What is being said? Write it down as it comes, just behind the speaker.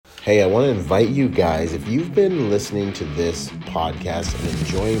Hey, I want to invite you guys, if you've been listening to this podcast and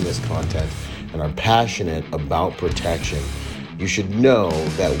enjoying this content and are passionate about protection, you should know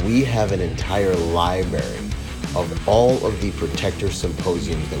that we have an entire library of all of the Protector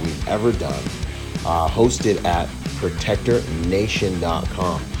Symposiums that we've ever done, hosted at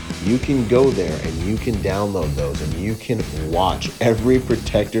protectornation.com. You can go there and you can download those and you can watch every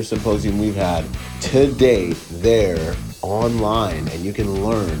Protector Symposium we've had to date there online, and you can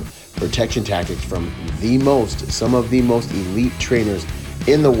learn protection tactics from some of the most elite trainers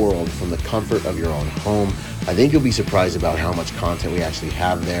in the world from the comfort of your own home. I think you'll be surprised about how much content we actually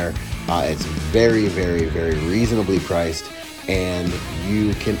have there. It's very, very, very reasonably priced, and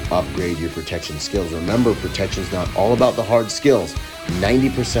you can upgrade your protection skills. Remember, protection is not all about the hard skills.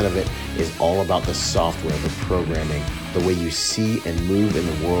 90% of it is all about the software, the programming, the way you see and move in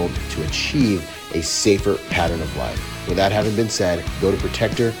the world to achieve a safer pattern of life. With that having been said, go to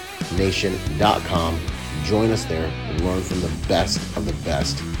protectornation.com, join us there, and learn from the best of the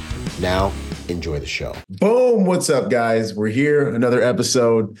best. Now, enjoy the show. Boom. What's up, guys? We're here, another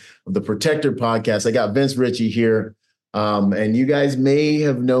episode of the Protector Podcast. I got Vince Ricci here. And you guys may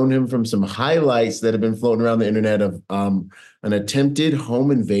have known him from some highlights that have been floating around the internet of an attempted home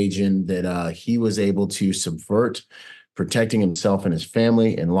invasion that he was able to subvert, protecting himself and his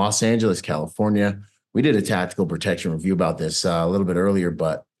family in Los Angeles, California. We did a tactical protection review about this a little bit earlier,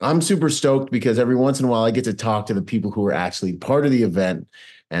 but I'm super stoked because every once in a while I get to talk to the people who are actually part of the event.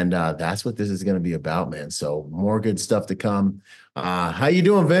 And that's what this is going to be about, man. So more good stuff to come. How you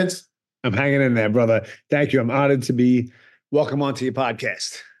doing, Vince? I'm hanging in there, brother. Thank you. I'm honored to be welcome onto your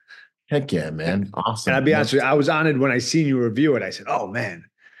podcast. Heck yeah, man. Awesome. And I'll be honest with you, I was honored when I seen you review it. I said, oh, man.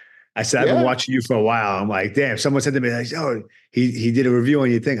 I said, I've been watching you for a while. I'm like, damn, someone said to me, like, oh, he did a review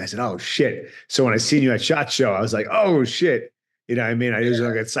on your thing. I said, oh, shit. So when I seen you at SHOT Show, I was like, oh, shit. You know what I mean? I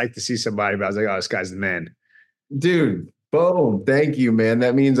usually get psyched to see somebody, but I was like, oh, this guy's the man. Dude, boom. Thank you, man.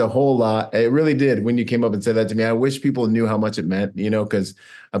 That means a whole lot. It really did when you came up and said that to me. I wish people knew how much it meant, because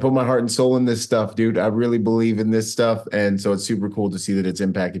I put my heart and soul in this stuff, dude. I really believe in this stuff. And so it's super cool to see that it's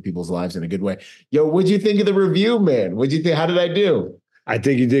impacted people's lives in a good way. Yo, what'd you think of the review, man? What'd you think? How did I do? I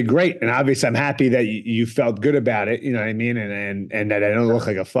think you did great. And obviously I'm happy that you felt good about it. You know what I mean? And that I don't look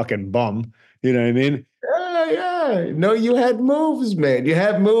like a fucking bum. You know what I mean? Yeah. No, you had moves, man. You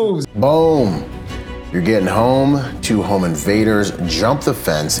had moves. Boom. You're getting home. Two home invaders jump the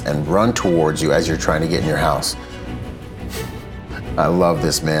fence and run towards you as you're trying to get in your house. I love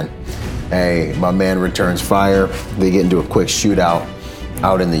this, man. Hey, my man returns fire. They get into a quick shootout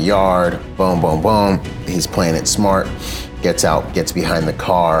out in the yard. Boom, boom, boom. He's playing it smart. Gets out, gets behind the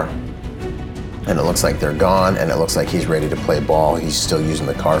car, and it looks like they're gone, and it looks like he's ready to play ball. He's still using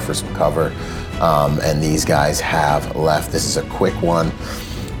the car for some cover, and these guys have left. This is a quick one.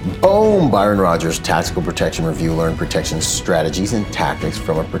 Boom! Byron Rogers, Tactical Protection Review. Learn protection strategies and tactics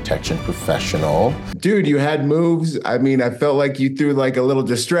from a protection professional. Dude, you had moves. I mean, I felt like you threw like a little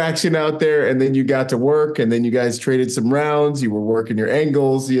distraction out there, and then you got to work, and then you guys traded some rounds. You were working your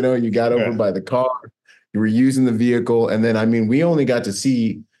angles, you got over by the car. You were using the vehicle. And then, I mean, we only got to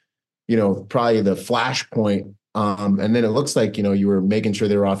see, probably the flash point. And then it looks like, you were making sure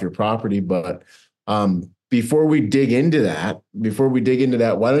they were off your property. But before we dig into that,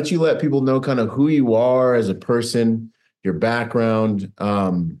 why don't you let people know kind of who you are as a person, your background?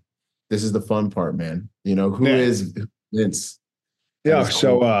 This is the fun part, man. Who is Vince? Yeah.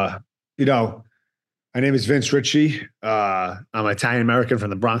 So, my name is Vince Ricci. I'm Italian-American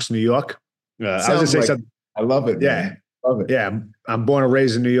from the Bronx, New York. I was gonna say something. I love it. Yeah. Man. Love it. Yeah. I'm born and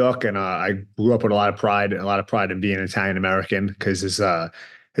raised in New York, and I grew up with a lot of pride in being Italian-American, because as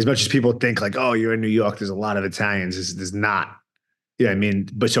much as people think like, oh, you're in New York, there's a lot of Italians. There's not. Yeah. I mean,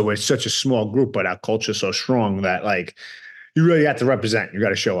 but so we're such a small group, but our culture is so strong that like you really have to represent. You got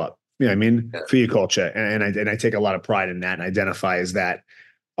to show up. You know what I mean? For your culture. And I take a lot of pride in that and identify as that.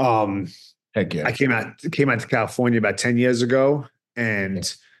 Heck yeah. I came out to California about 10 years ago,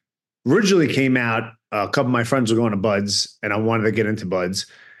 and originally came out, a couple of my friends were going to Buds, and I wanted to get into Buds,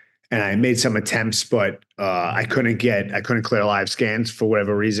 and I made some attempts, but I couldn't clear live scans for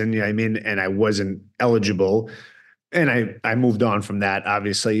whatever reason, and I wasn't eligible, and I moved on from that,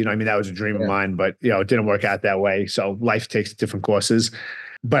 obviously, that was a dream of mine, but it didn't work out that way. So life takes different courses,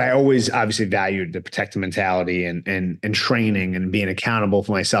 but I always obviously valued the protective mentality and training and being accountable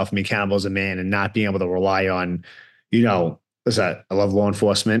for myself and being accountable as a man, and not being able to rely on, listen, I love law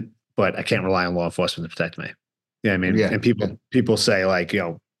enforcement, but I can't rely on law enforcement to protect me. Yeah, and people say like,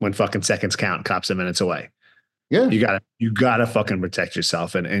 when fucking seconds count, cops are minutes away. Yeah. You gotta fucking protect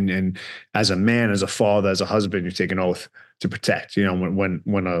yourself. And as a man, as a father, as a husband, you take an oath to protect. You know,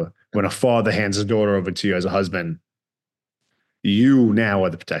 when a father hands his daughter over to you as a husband, you now are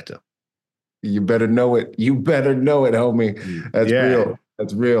the protector. You better know it. You better know it, homie. That's real.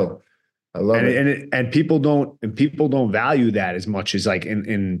 That's real. I love it. And people don't value that as much as like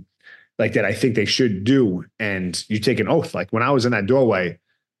in like that I think they should do. And you take an oath. Like when I was in that doorway,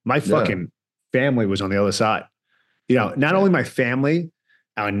 my fucking family was on the other side. You know, not only my family,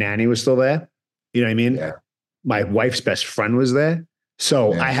 our nanny was still there. You know what I mean? Yeah. My wife's best friend was there.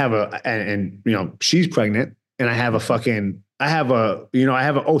 So I have and you know, she's pregnant and I have an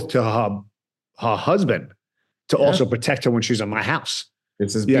oath to her husband to also protect her when she's in my house.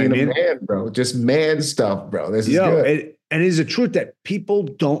 This is being a man, bro. Just man stuff, bro. This is good. And it's the truth that people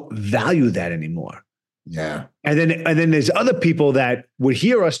don't value that anymore. Yeah. And then there's other people that would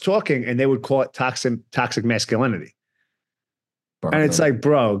hear us talking and they would call it toxic masculinity. And it's like,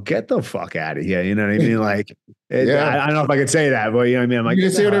 bro, get the fuck out of here. You know what I mean? Like, I don't know if I could say that, but you know what I mean? I'm like, you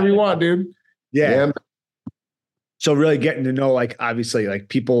can say whatever you want, dude. Yeah. So really getting to know, like, obviously, like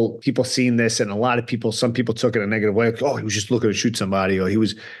people seeing this, and a lot of people, some people took it a negative way. Like, oh, he was just looking to shoot somebody, or he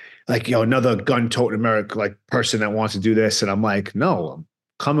was like, another gun-toting American like person that wants to do this. And I'm like, no, I'm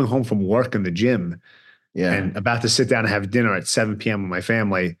coming home from work in the gym, and about to sit down and have dinner at 7 p.m. with my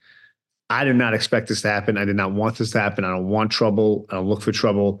family. I did not expect this to happen. I did not want this to happen. I don't want trouble. I don't look for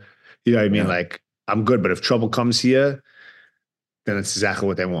trouble. You know what I mean? Like, I'm good, but if trouble comes here, then it's exactly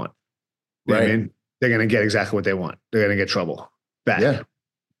what they want. You know what I mean? They're going to get exactly what they want. They're going to get trouble back. Yeah.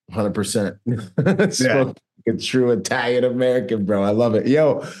 100%. A true Italian American, bro. I love it.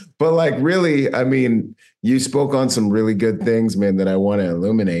 Yo, but like really, I mean, you spoke on some really good things, man, that I want to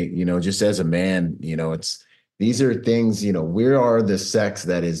illuminate, you know, just as a man, you know, these are things, you know, we are the sex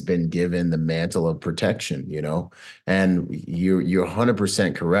that has been given the mantle of protection, you know, and you're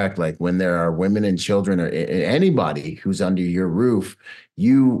 100% correct. Like when there are women and children or anybody who's under your roof,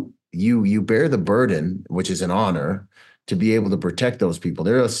 you bear the burden, which is an honor, to be able to protect those people.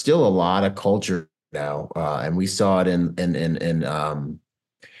 There is still a lot of culture now, and we saw it in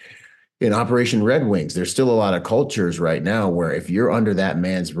Operation Red Wings. There's still a lot of cultures right now where if you're under that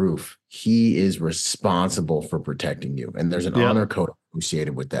man's roof, he is responsible for protecting you. And there's an honor code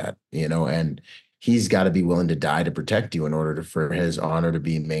associated with that, you know, and he's got to be willing to die to protect you in order for his honor to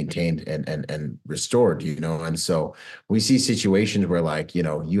be maintained and restored, you know? And so we see situations where, like, you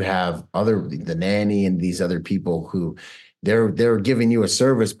know, you have the nanny and these other people who they're giving you a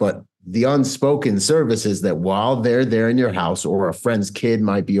service, but the unspoken service is that while they're there in your house, or a friend's kid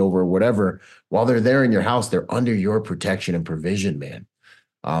might be over or whatever, while they're there in your house, they're under your protection and provision, man.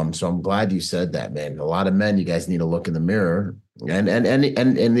 So I'm glad you said that, man. A lot of men, you guys need to look in the mirror. And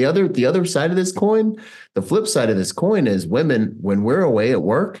the other side of this coin, the flip side of this coin is women, when we're away at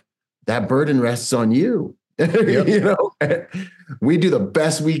work, that burden rests on you. You know, we do the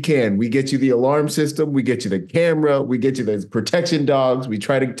best we can. We get you the alarm system, we get you the camera, we get you the protection dogs, we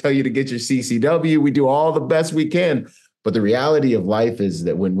try to tell you to get your CCW, we do all the best we can. But the reality of life is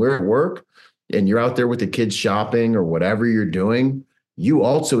that when we're at work and you're out there with the kids shopping or whatever you're doing, you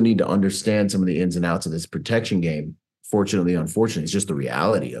also need to understand some of the ins and outs of this protection game. Fortunately, unfortunately, it's just the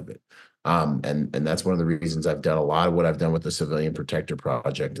reality of it. And that's one of the reasons I've done a lot of what I've done with the Civilian Protector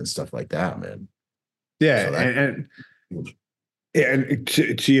Project and stuff like that, man. Yeah. So and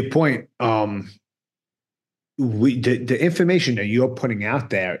to your point, the information that you're putting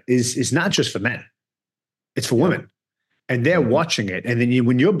out there is not just for men, it's for women, and they're watching it. And then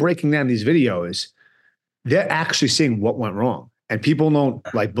when you're breaking down these videos, they're actually seeing what went wrong. And people don't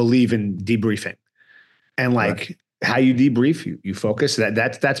like believe in debriefing, and like how you debrief, you focus.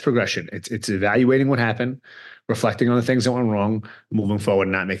 That's progression. It's evaluating what happened, reflecting on the things that went wrong, moving forward,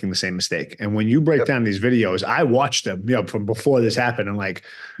 not making the same mistake. And when you break down these videos, I watched them, you know, from before this happened, and like,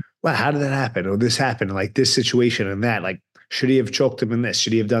 well, how did that happen? Or this happened, like this situation and that. Like, should he have choked him in this?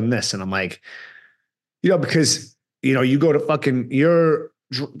 Should he have done this? And I'm like, you know, because you know, you go to you're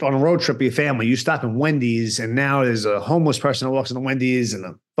on a road trip with your family, you stop in Wendy's, and now there's a homeless person that walks into Wendy's,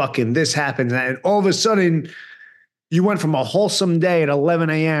 and this happens, and all of a sudden you went from a wholesome day at 11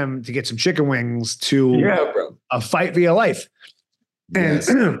 a.m. to get some chicken wings to a fight for your life.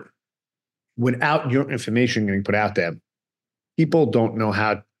 And without your information getting put out there, people don't know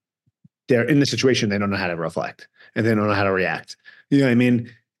how they're in the situation. They don't know how to reflect, and they don't know how to react. You know what I mean?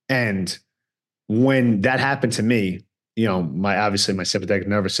 And when that happened to me, you know, my sympathetic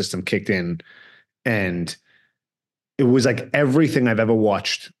nervous system kicked in, and it was like everything I've ever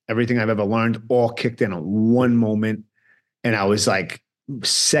watched, everything I've ever learned, all kicked in at one moment. And I was like,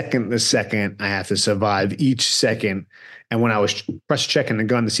 second to second, I have to survive each second. And when I was press checking the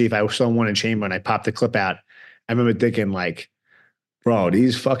gun to see if I was still in one in chamber, and I popped the clip out, I remember thinking like, bro,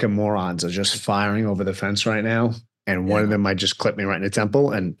 these fucking morons are just firing over the fence right now. And one of them might just clip me right in the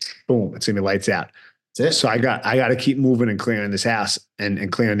temple and boom, it's gonna be lights out. That's it. So I got to keep moving and clearing this house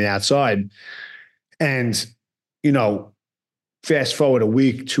and clearing the outside. And, you know, fast forward a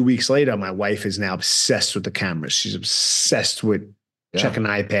week, 2 weeks later, my wife is now obsessed with the cameras. She's obsessed with checking the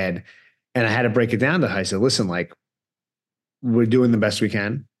iPad. And I had to break it down to her. I said, listen, like, we're doing the best we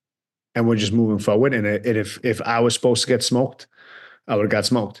can and we're just moving forward. And if I was supposed to get smoked, I would have got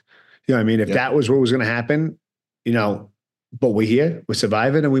smoked. You know what I mean? If that was what was going to happen, you know, but we're here, we're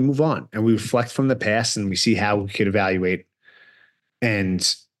surviving, and we move on and we reflect from the past and we see how we could evaluate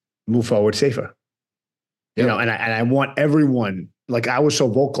and move forward safer. You know, and I want everyone, like I was so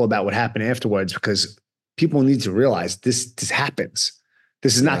vocal about what happened afterwards because people need to realize this happens.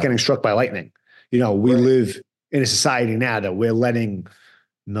 This is not getting struck by lightning. You know, we live in a society now that we're letting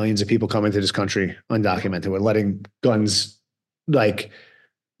millions of people come into this country undocumented. We're letting guns like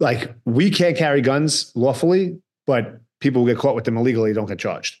we can't carry guns lawfully, but people who get caught with them illegally don't get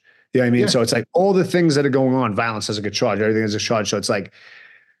charged. You know what I mean? So it's like all the things that are going on, violence doesn't get charged, everything is charged. So it's like,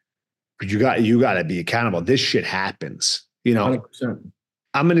 you got to be accountable. This shit happens. You know, 100%.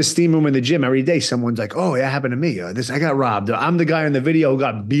 I'm in a steam room in the gym every day. Someone's like, oh, yeah, happened to me. I got robbed. I'm the guy in the video who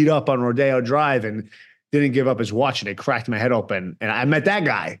got beat up on Rodeo Drive and didn't give up his watch and it cracked my head open. And I met that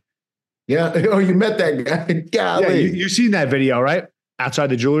guy. Yeah. Oh, you met that guy. Golly. Yeah, you seen that video, right?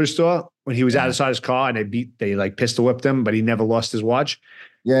 Outside the jewelry store when he was outside his car and they like pistol whipped him, but he never lost his watch.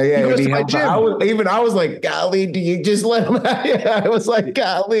 Yeah. He goes to my gym. I was like, golly, do you just let him out? Yeah, I was like,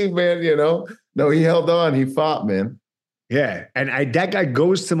 golly, man, you know? No, he held on. He fought, man. Yeah. And that guy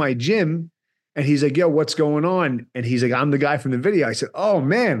goes to my gym and he's like, yo, what's going on? And he's like, I'm the guy from the video. I said, oh,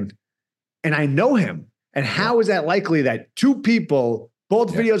 man. And I know him. And how is that likely that two people,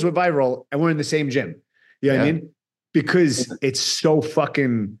 both videos were viral and we're in the same gym? You know what I mean? Because it's so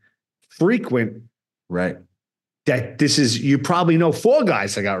fucking frequent. Right. That this is, you probably know 4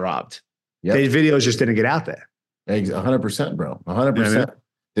 guys that got robbed. These videos just didn't get out there. 100%, bro. 100%. You know what I mean?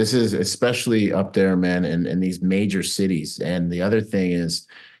 This is especially up there, man, in these major cities. And the other thing is,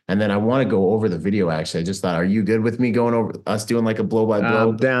 and then I want to go over the video, actually. I just thought, are you good with me going over us doing like a blow by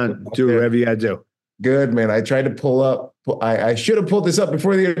blow? I'm down. Do whatever you got to do. Good, man. I tried to pull up. I should have pulled this up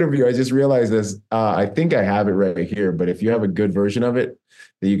before the interview. I just realized this. I think I have it right here, but if you have a good version of it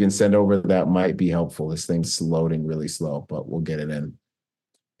that you can send over, that might be helpful. This thing's loading really slow, but we'll get it in.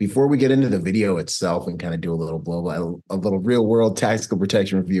 Before we get into the video itself and kind of do a little a little real world tactical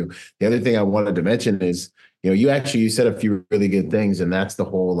protection review, the other thing I wanted to mention is, you know, you said a few really good things, and that's the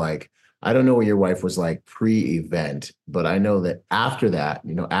whole, like, I don't know what your wife was like pre-event, but I know that after that,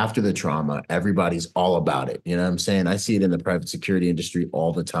 you know, after the trauma, everybody's all about it. You know what I'm saying? I see it in the private security industry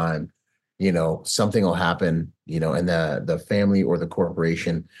all the time. You know, something will happen, you know, and the family or the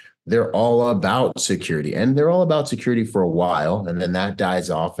corporation, they're all about security, and they're all about security for a while. And then that dies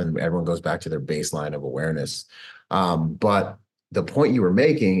off and everyone goes back to their baseline of awareness. But the point you were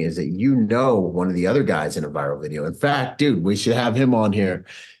making is that, you know, one of the other guys in a viral video. In fact, dude, we should have him on here.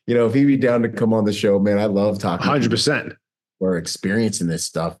 You know, if he'd be down to come on the show, man, I love talking 100%. Or experiencing this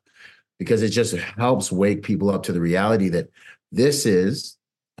stuff, because it just helps wake people up to the reality that this is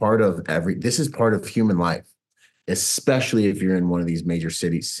part of human life, especially if you're in one of these major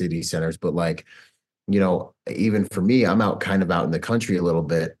city centers. But like, you know, even for me, I'm out in the country a little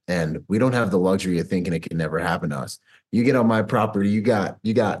bit, and we don't have the luxury of thinking it can never happen to us. You get on my property, you got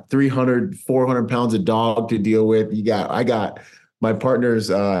 300, 400 pounds of dog to deal with. I got my partner's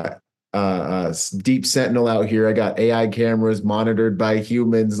deep sentinel out here. I got AI cameras monitored by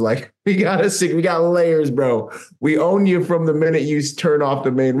humans. Like, we got layers, bro. We own you from the minute you turn off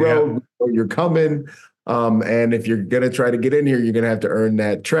the main road. You're coming. And if you're going to try to get in here, you're going to have to earn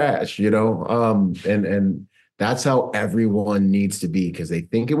that trash, you know? And that's how everyone needs to be, because they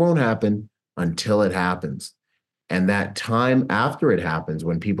think it won't happen until it happens. And that time after it happens,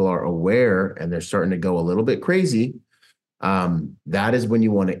 when people are aware and they're starting to go a little bit crazy, that is when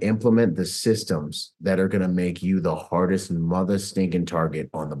you want to implement the systems that are going to make you the hardest mother stinking target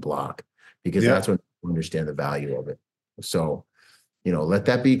on the block, because that's when you understand the value of it. So, you know, let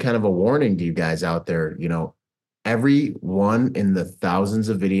that be kind of a warning to you guys out there. You know, every one in the thousands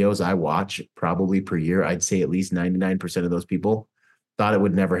of videos I watch probably per year, I'd say at least 99% of those people thought it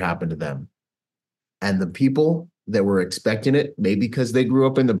would never happen to them. And the people that were expecting it, maybe because they grew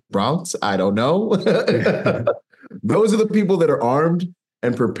up in the Bronx, I don't know. Those are the people that are armed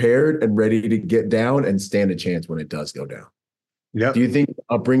and prepared and ready to get down and stand a chance when it does go down. Yeah. Do you think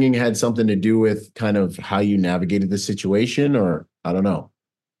upbringing had something to do with kind of how you navigated the situation, or I don't know?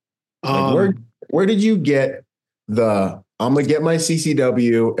 Like where did you get I'm gonna get my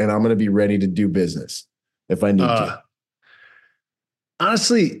CCW and I'm gonna be ready to do business if I need to?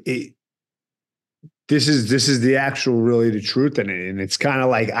 Honestly, this is the actual, really the truth, and it's kind of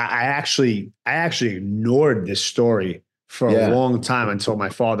like I actually ignored this story for a long time until my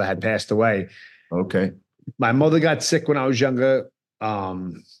father had passed away. Okay. My mother got sick when I was younger.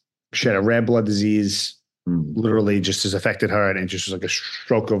 She had a rare blood disease, literally just as affected her, and it just was like a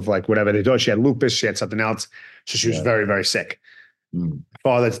stroke of like whatever they thought. She had lupus, she had something else, so she was very, very sick. My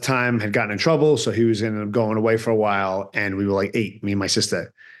father at the time had gotten in trouble, so he was ended up going away for a while, and we were like 8, me and my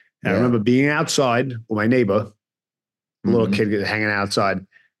sister. And I remember being outside with my neighbor, a little kid hanging outside, and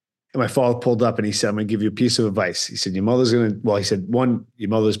my father pulled up and he said, "I'm going to give you a piece of advice." He said, "Your mother's going to," well, he said, "One, your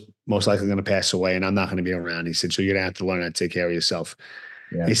mother's most likely going to pass away, and I'm not going to be around." He said, "So you're going to have to learn how to take care of yourself."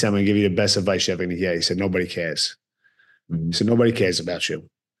 Yeah. He said, "I'm going to give you the best advice you're ever going to hear." He said, "Nobody cares." He said, "Nobody cares about you."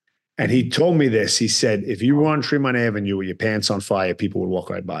 And he told me this. He said, "If you were on Tremont Avenue with your pants on fire, people would walk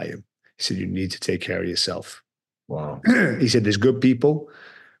right by you." He said, "You need to take care of yourself." Wow. He said, "There's good people,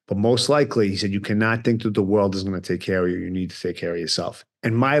 but most likely," he said, "you cannot think that the world is going to take care of you. You need to take care of yourself."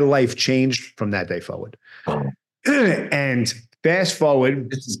 And my life changed from that day forward. Oh. And fast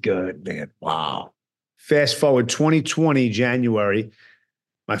forward. This is good, man. Wow. Fast forward 2020, January.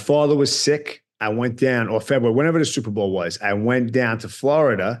 My father was sick. I went down, or February, whenever the Super Bowl was, I went down to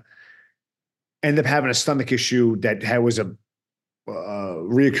Florida, ended up having a stomach issue that was a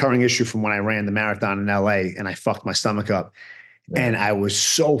reoccurring issue from when I ran the marathon in LA, and I fucked my stomach up. Yeah. And I was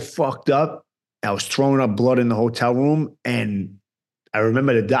so fucked up. I was throwing up blood in the hotel room. And I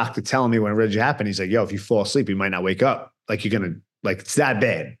remember the doctor telling me when it really happened, he's like, "Yo, if you fall asleep, you might not wake up. Like you're going to, like, it's that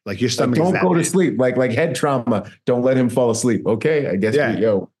bad. Like your stomach is that bad. Don't go to sleep. Like head trauma. Don't let him fall asleep." Okay. I guess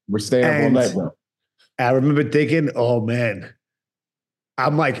we're staying up all night now. I remember thinking, oh man,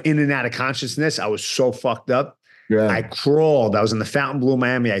 I'm like in and out of consciousness. I was so fucked up. Yeah. I crawled. I was in the Fontainebleau,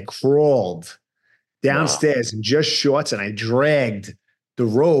 Miami. I crawled downstairs in just shorts, and I dragged the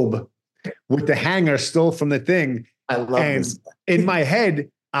robe with the hanger still from the thing. I love this. In my head,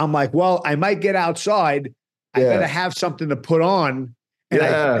 I'm like, well, I might get outside. I better have something to put on. And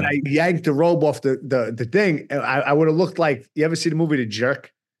I yanked the robe off the thing. And I would have looked like, you ever see the movie The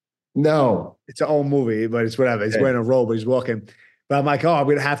Jerk? No. It's an old movie, but it's whatever. He's wearing a robe, but he's walking. But I'm like, oh, I'm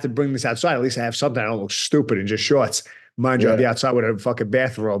going to have to bring this outside. At least I have something. I don't look stupid in just shorts. Mind you, I'll be outside with a fucking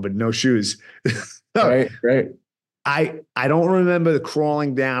bathrobe and no shoes. Right. I don't remember the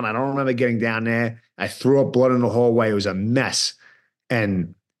crawling down. I don't remember getting down there. I threw up blood in the hallway. It was a mess.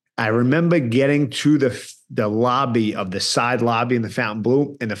 And I remember getting to the lobby of the side lobby in the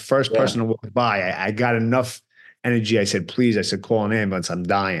Fontainebleau, and the first person to walk by, I got enough energy. I said, "Please," I said, "call an ambulance. I'm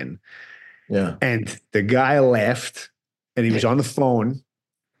dying." Yeah. And the guy laughed, and he was on the phone,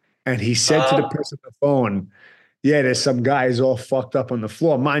 and he said to the person on the phone, "Yeah, there's some guys all fucked up on the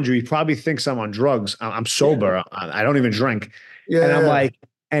floor." Mind you, he probably thinks I'm on drugs. I'm sober. I don't even drink. Yeah. And I'm like,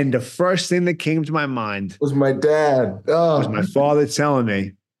 and the first thing that came to my mind was my dad. Was my father telling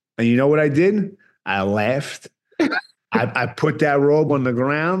me. And you know what I did? I laughed. I put that robe on the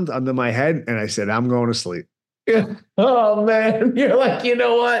ground under my head, and I said, "I'm going to sleep." Yeah. Oh, man. You're like, you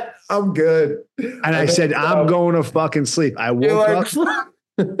know what? I'm good. And I said, "I'm going to fucking sleep." I woke up.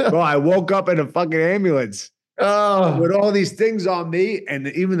 Bro, I woke up in a fucking ambulance. With all these things on me. And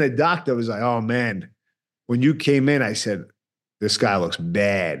even the doctor was like, "Oh man, when you came in," I said, "This guy looks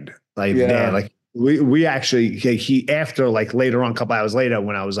bad." Like bad. Like we actually, he after like later on, a couple hours later,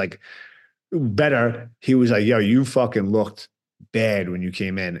 when I was like better, he was like, "Yo, you fucking looked bad when you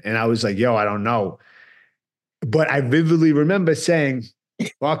came in." And I was like, "Yo, I don't know." But I vividly remember saying,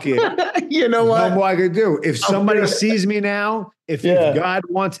 "Fuck it." You know what? No more I could do. If somebody sees me now, if God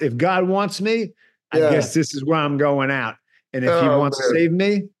wants me, I guess this is where I'm going out. And if he wants to save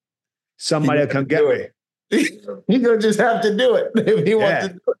me, somebody will come get me. You're going to just have to do it if he wants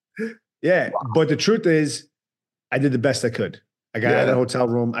to do it. Yeah. Wow. But the truth is, I did the best I could. I got out of the hotel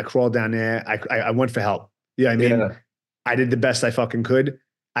room. I crawled down there. I went for help. I mean, I did the best I fucking could.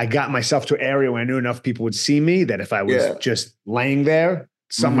 I got myself to an area where I knew enough people would see me that if I was just laying there,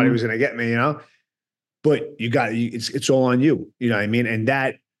 somebody was going to get me, you know? But it's all on you. You know what I mean? And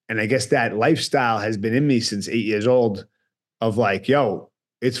I guess that lifestyle has been in me since 8 years old of like, yo,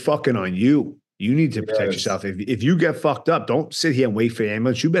 it's fucking on you. You need to protect yourself. If you get fucked up, don't sit here and wait for the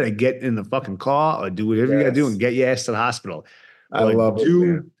ambulance. You better get in the fucking car or do whatever you got to do and get your ass to the hospital. I love it,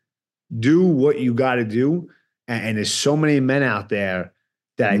 man. Do what you got to do. And there's so many men out there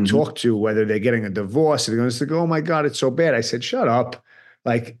that I talk to, whether they're getting a divorce, and they're going to say, "Oh my God, it's so bad." I said, "Shut up.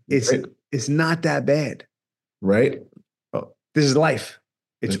 Like it's not that bad." Right. Oh, this is life.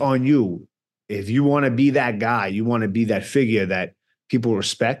 It's on you. if you want to be that guy, you want to be that figure that people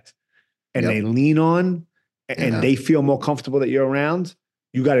respect and they lean on and they feel more comfortable that you're around,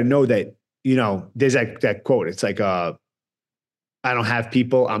 you got to know that, there's that quote. It's like, I don't have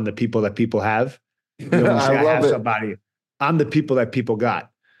people. I'm the people that people have. When you say I have somebody, I'm the people that people got.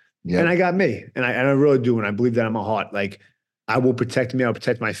 And I got me. And I really do. And I believe that in my heart. Like, I will protect me. I'll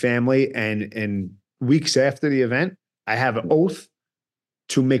protect my family. And weeks after the event, I have an oath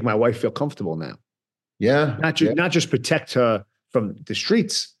to make my wife feel comfortable now. Yeah. Not just protect her from the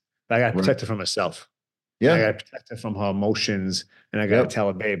streets, but I got to protect her from herself. Yeah. I got to protect her from her emotions. And I got to tell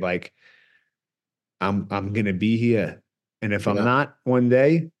her, babe, like, I'm going to be here. And if I'm not one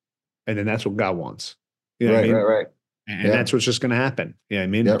day, and then that's what God wants. You know what I mean? Right. And that's what's just going to happen. You know what I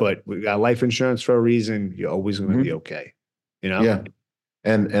mean? But we got life insurance for a reason. You're always going to be okay. Yeah.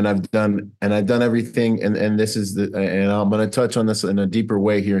 And I've done everything. And this is and I'm going to touch on this in a deeper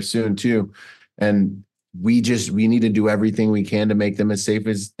way here soon too. And we need to do everything we can to make them as safe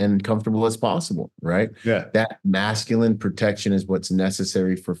and comfortable as possible. Right. Yeah. That masculine protection is what's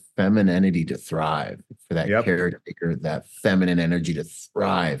necessary for femininity to thrive, for that caretaker, that feminine energy to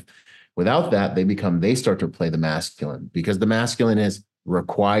thrive. Without that, they start to play the masculine because the masculine is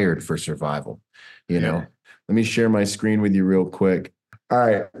required for survival. Let me share my screen with you real quick. All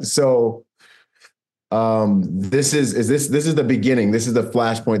right. So this is the beginning. This is the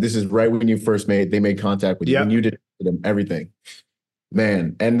flashpoint. This is right when they made contact with you. When you did everything.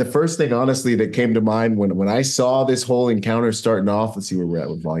 Man. And the first thing, honestly, that came to mind when I saw this whole encounter starting off, let's see where we're at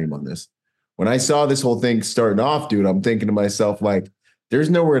with volume on this. When I saw this whole thing starting off, dude, I'm thinking to myself, like, there's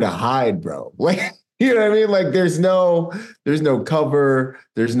nowhere to hide, bro. Like, you know what I mean? Like, there's no cover,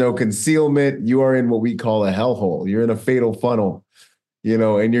 there's no concealment. You are in what we call a hellhole. You're in a fatal funnel,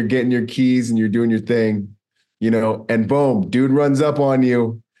 and you're getting your keys and you're doing your thing, and boom, dude runs up on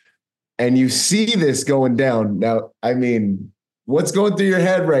you and you see this going down. Now, I mean, what's going through your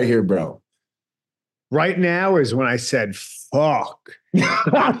head right here, bro? Right now is when I said, fuck.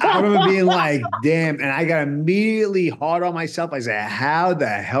 I remember being like, damn. And I got immediately hard on myself. I said, how the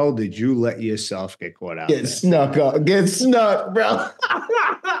hell did you let yourself get caught out? Get snuck, bro.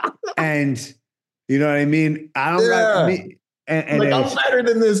 And you know what I mean? I don't got me. And I'm better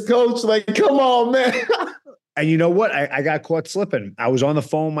than this, coach. Like, come on, man. And you know what? I got caught slipping. I was on the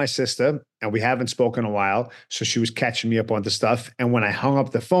phone with my sister, and we haven't spoken in a while. So she was catching me up on the stuff. And when I hung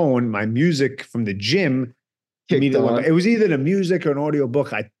up the phone, my music from the gym, it was either the music or an audio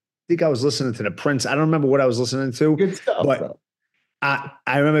book. I think I was listening to the Prince. I don't remember what I was listening to. Good stuff, but bro.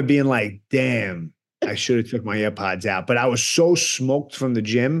 I remember being like, damn, I should have took my AirPods out. But I was so smoked from the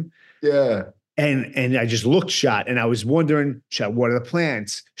gym. Yeah. And I just looked shot. And I was wondering, should I water the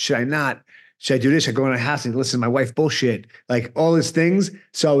plants? Should I not? Should I do this? I go in the house and listen to my wife bullshit, like all these things.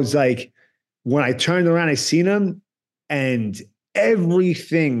 So I was like, when I turned around, I seen him and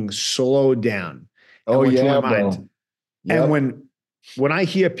everything slowed down. Oh yeah, bro. Yep. And when I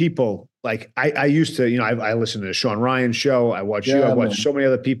hear people, like I used to, I listen to the Sean Ryan show. I watch you, I watch so many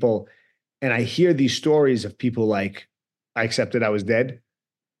other people. And I hear these stories of people like, I accepted I was dead.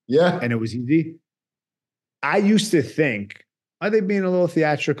 Yeah. And it was easy. I used to think, are they being a little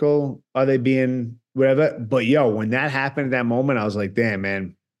theatrical? Are they being whatever? But when that happened at that moment, I was like, damn,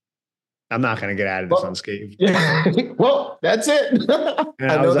 man, I'm not going to get out of this unscathed. Yeah. Well, that's it.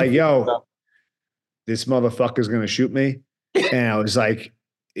 And I was like, this motherfucker's going to shoot me. And I was like,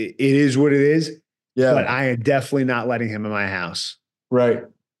 it is what it is. Yeah. But I am definitely not letting him in my house. Right.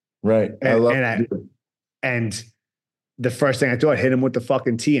 And the first thing I thought, hit him with the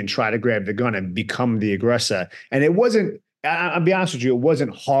fucking T and try to grab the gun and become the aggressor. And it wasn't, I'll be honest with you, it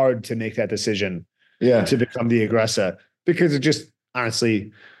wasn't hard to make that decision to become the aggressor because it just,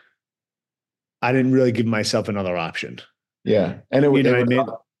 honestly, I didn't really give myself another option. Yeah. And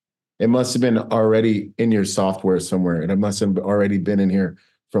it must have been already in your software somewhere. And it must have already been in here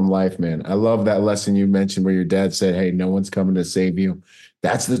from life, man. I love that lesson you mentioned where your dad said, hey, no one's coming to save you.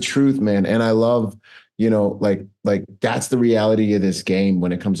 That's the truth, man. And I love, like that's the reality of this game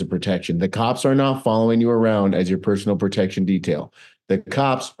when it comes to protection. The cops are not following you around as your personal protection detail. The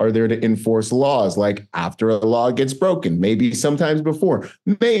cops are there to enforce laws, like after a law gets broken, maybe sometimes before,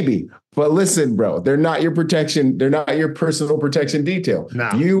 maybe. But listen, bro, they're not your protection. They're not your personal protection detail.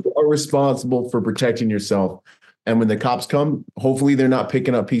 No. You are responsible for protecting yourself. And when the cops come, hopefully they're not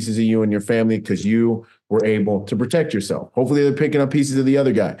picking up pieces of you and your family because you were able to protect yourself. Hopefully they're picking up pieces of the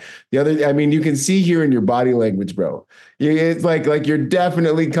other guy. You can see here in your body language, bro. It's like you're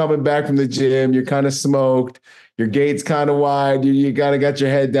definitely coming back from the gym. You're kind of smoked. Your gait's kind of wide. You got your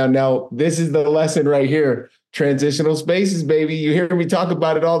head down. Now, this is the lesson right here. Transitional spaces, baby. You hear me talk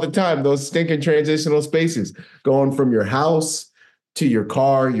about it all the time. Those stinking transitional spaces going from your house to your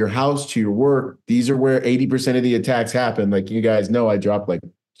car, your house to your work. These are where 80% of the attacks happen. Like you guys know, I dropped like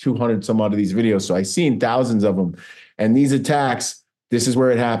 200 some odd of these videos. So I've seen thousands of them. And these attacks, this is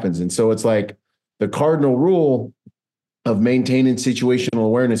where it happens. And so it's like the cardinal rule of maintaining situational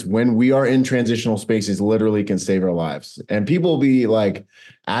awareness when we are in transitional spaces literally can save our lives. And people be like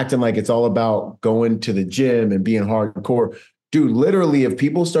acting like it's all about going to the gym and being hardcore. Dude, literally, if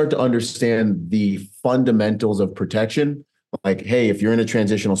people start to understand the fundamentals of protection, like, hey, if you're in a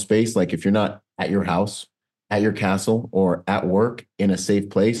transitional space, like if you're not at your house, at your castle, or at work in a safe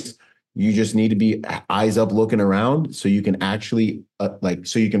place, you just need to be eyes up looking around so you can actually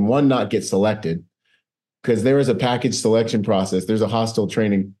so you can, one, not get selected, because there is a package selection process. There's a hostile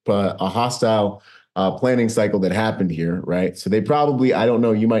planning cycle that happened here, right? So they probably, I don't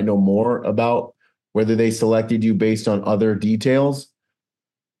know, you might know more about whether they selected you based on other details,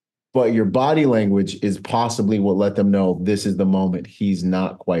 but your body language is possibly what let them know this is the moment. He's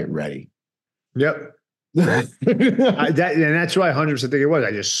not quite ready. Yep. And that's why I 100% think it was.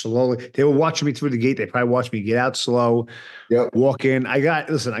 I just slowly, they were watching me through the gate. They probably watched me get out slow, walk in. I got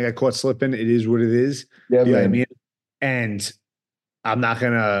caught slipping. It is what it is. Yeah, you know man. what I mean? And I don't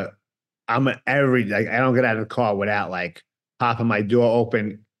get out of the car without like popping my door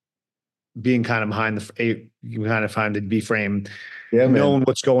open, being kind of behind the B frame, knowing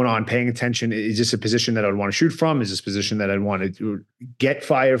what's going on, paying attention. Is this a position that I'd want to shoot from? Is this a position that I'd want to get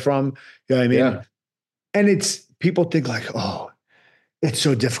fire from? You know what I mean? Yeah. And people think like, oh, it's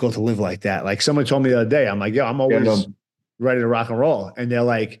so difficult to live like that. Like someone told me the other day, I'm like, yo, I'm always ready to rock and roll. And they're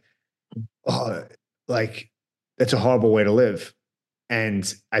like, oh, like that's a horrible way to live.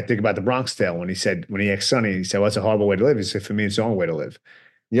 And I think about the Bronx Tale when he asked Sonny, he said, what's a horrible way to live? He said, for me, it's the only way to live.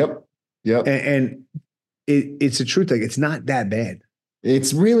 Yep. And it's the truth. Like, it's not that bad.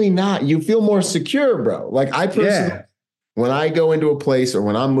 It's really not. You feel more secure, bro. Like I personally, when I go into a place or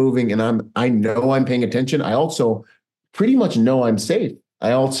when I'm moving and I know I'm paying attention, I also pretty much know I'm safe.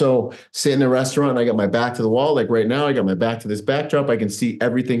 I also sit in a restaurant and I got my back to the wall. Like right now, I got my back to this backdrop. I can see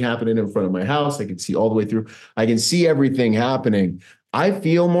everything happening in front of my house. I can see all the way through. I can see everything happening. I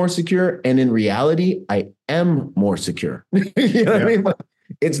feel more secure. And in reality, I am more secure. You know what I mean? But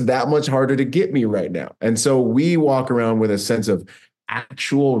it's that much harder to get me right now. And so we walk around with a sense of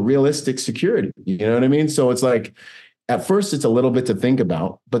actual realistic security. You know what I mean? So it's like, at first, it's a little bit to think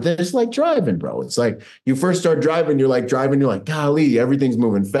about, but then it's like driving, bro. It's like you first start driving, you're like, golly, everything's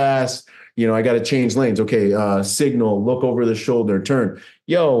moving fast. You know, I got to change lanes. Okay, signal, look over the shoulder, turn.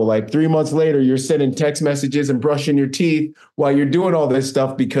 Yo, like 3 months later, you're sending text messages and brushing your teeth while you're doing all this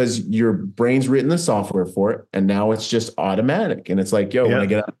stuff because your brain's written the software for it. And now it's just automatic. And it's like, when I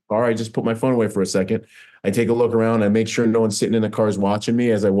get out of the car, I just put my phone away for a second. I take a look around. I make sure no one's sitting in the cars watching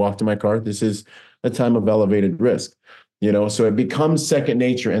me as I walk to my car. This is a time of elevated risk. You know, so it becomes second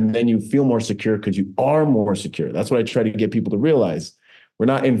nature, and then you feel more secure because you are more secure. That's what I try to get people to realize. We're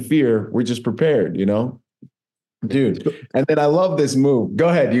not in fear. We're just prepared, you know, dude. And then I love this move. Go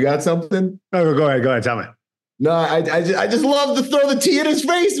ahead. You got something? Oh, go ahead. Tell me. No, I just love to throw the T in his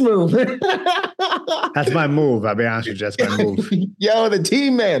face move. That's my move. I'll be honest with you. That's my move. Yo, the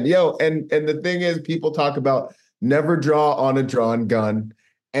T man. Yo, and the thing is, people talk about never draw on a drawn gun.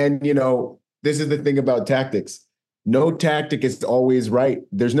 And, you know, this is the thing about tactics. No tactic is always right.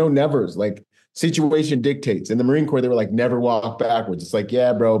 There's no nevers. Like situation dictates. In the Marine Corps, they were like, never walk backwards. It's like,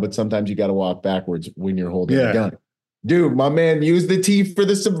 yeah, bro, but sometimes you got to walk backwards when you're holding a gun. Dude, my man used the T for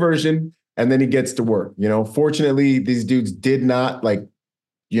the subversion, and then he gets to work. You know, fortunately, these dudes did not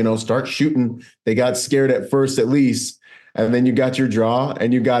start shooting. They got scared at first, at least. And then you got your draw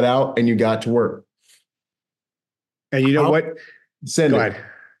and you got out and you got to work. And you know what? Send Go it. ahead.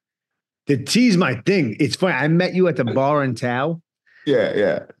 The T's my thing. It's funny. I met you at the bar in Tao.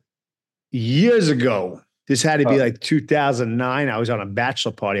 Yeah. Years ago. This had to be like 2009. I was on a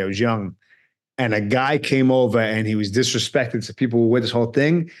bachelor party. I was young. And a guy came over and he was disrespecting some people who were with this whole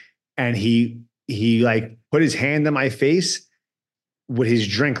thing. And he like put his hand on my face with his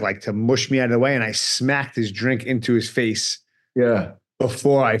drink, like to mush me out of the way. And I smacked his drink into his face. Yeah.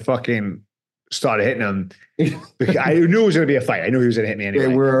 Before I fucking started hitting him. I knew it was going to be a fight. I knew he was going to hit me anyway.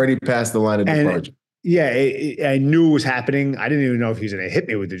 Yeah, we're already past the line of departure. I knew it was happening. I didn't even know if he was going to hit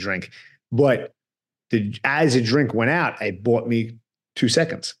me with the drink. But as the drink went out, it bought me 2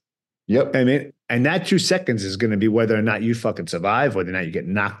 seconds. Yep. I mean, and that 2 seconds is going to be whether or not you fucking survive, whether or not you get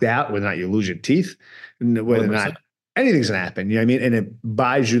knocked out, whether or not you lose your teeth, whether or not anything's going to happen. You know what I mean? And it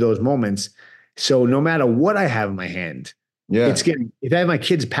buys you those moments. So no matter what I have in my hand, if I have my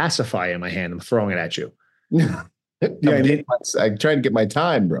kid's pacifier in my hand, I'm throwing it at you. Yeah, I'm trying to get my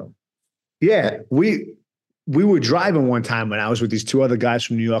time, bro. Yeah, we were driving one time when I was with these two other guys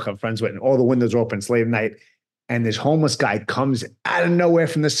from New York I'm friends with, and all the windows were open. It's late at night, and this homeless guy comes out of nowhere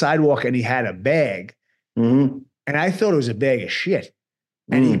from the sidewalk, and he had a bag, and I thought it was a bag of shit.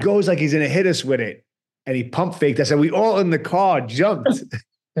 And he goes like he's gonna hit us with it, and he pump faked us, and we all in the car jumped.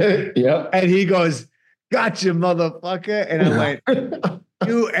 Yeah, and he goes, "Gotcha, motherfucker!" And I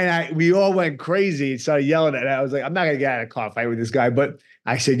went, we all went crazy and started yelling at it. I was like, I'm not gonna get out of a car fight with this guy, but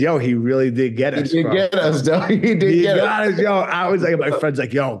I said, yo, he really did get us. He did get us, though. He did got us, yo. I was like, my friend's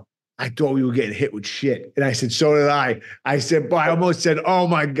like, yo, I thought we were getting hit with shit. And I said, so did I. I said, but I almost said, oh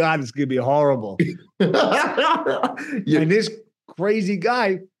my God, it's gonna be horrible. And this crazy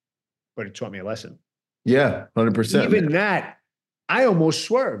guy, but it taught me a lesson. Yeah, 100%. Even that, I almost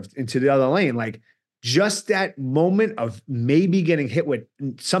swerved into the other lane. Like, just that moment of maybe getting hit with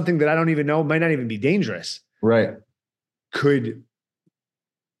something that I don't even know, might not even be dangerous. Right. Could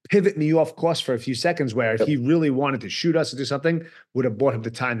pivot me off course for a few seconds where if he really wanted to shoot us or do something, would have bought him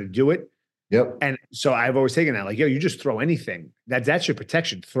the time to do it. Yep. And so I've always taken that, like, yo, you just throw anything. That's your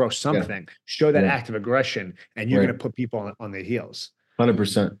protection. Throw something. Show that act of aggression, and you're going to put people on their heels.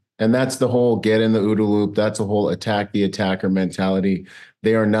 100%. And that's the whole get in the OODA loop. That's a whole attack the attacker mentality.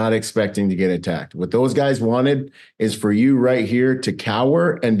 They are not expecting to get attacked. What those guys wanted is for you right here to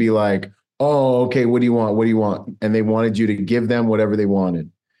cower and be like, oh, okay, what do you want? What do you want? And they wanted you to give them whatever they wanted.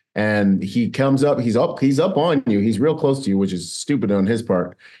 And he comes up, he's up on you. He's real close to you, which is stupid on his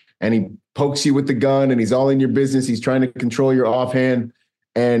part. And he pokes you with the gun and he's all in your business. He's trying to control your offhand.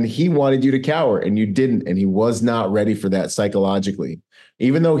 And he wanted you to cower and you didn't. And he was not ready for that psychologically.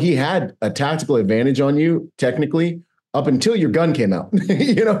 Even though he had a tactical advantage on you, technically, up until your gun came out.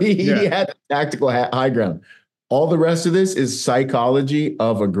 He had tactical high ground. All the rest of this is psychology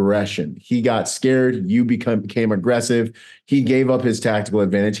of aggression. He got scared. You became aggressive. He gave up his tactical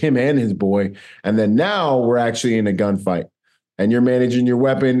advantage, him and his boy. And then now we're actually in a gunfight. And you're managing your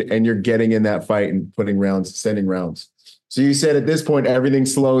weapon and you're getting in that fight and putting rounds, sending rounds. So you said at this point, everything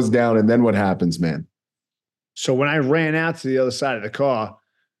slows down. And then what happens, man? So when I ran out to the other side of the car,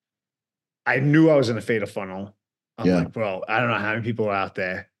 I knew I was in a fatal funnel. I'm like, bro, I don't know how many people are out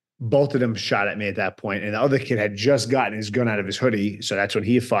there. Both of them shot at me at that point. And the other kid had just gotten his gun out of his hoodie. So that's when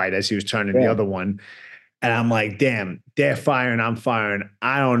he fired as he was turning the other one. And I'm like, damn, they're firing, I'm firing.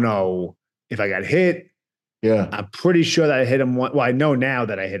 I don't know if I got hit. Yeah. I'm pretty sure that I hit him once. Well, I know now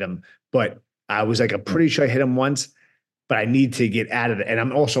that I hit him, but I was like, I'm pretty sure I hit him once, but I need to get out of it. And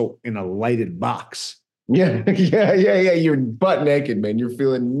I'm also in a lighted box. Yeah. You're butt naked, man. You're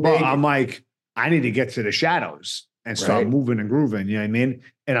feeling naked. Well, I'm like, I need to get to the shadows and start moving and grooving. You know what I mean?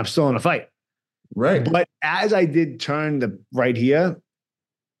 And I'm still in a fight. Right. But as I did turn the right here,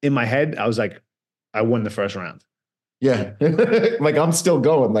 in my head, I was like, I won the first round. Yeah. Like I'm still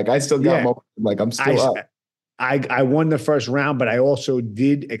going. Like I still got momentum. Like I'm still up. I won the first round, but I also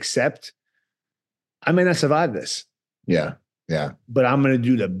did accept I may not survive this. Yeah. Yeah. But I'm going to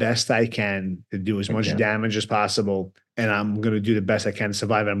do the best I can to do as much damage as possible. And I'm going to do the best I can to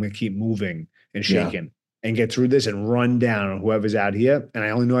survive it. I'm going to keep moving and shaking and get through this and run down on whoever's out here. And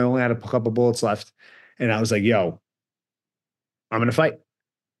I only knew I only had a couple bullets left. And I was like, yo, I'm going to fight.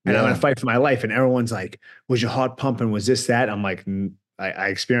 And I'm going to fight for my life. And everyone's like, was your heart pumping? Was this, that? I'm like, I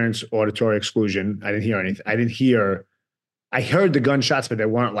experienced auditory exclusion. I didn't hear anything. I heard the gunshots, but they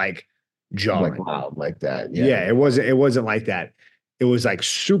weren't like jarring. Like loud like that. Yeah. It wasn't like that. It was like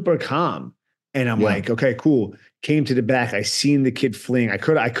super calm. And I'm like, okay, cool. Came to the back. I seen the kid fleeing. I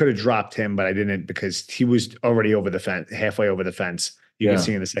could have dropped him, but I didn't because he was already over the fence, halfway over the fence. You can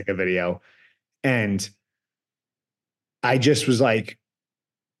see in the second video. And I just was like,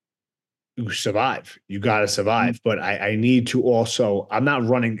 you survive. You got to survive. But I need to also, I'm not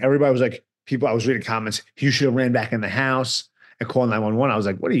running. Everybody was like, I was reading comments. You should have ran back in the house and called 911. I was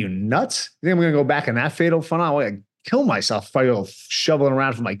like, what are you nuts? You think I'm going to go back in that fatal funnel? I'm like, kill myself if I go shoveling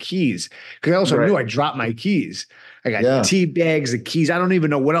around for my keys. Because I also knew I dropped my keys. I got tea bags, the keys. I don't even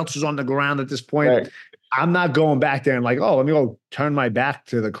know what else was on the ground at this point. Right. I'm not going back there and like, oh, let me go turn my back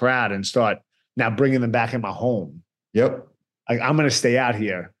to the crowd and start now bringing them back in my home. Yep. Like, I'm going to stay out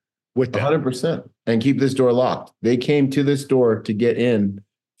here with them. 100%. And keep this door locked. They came to this door to get in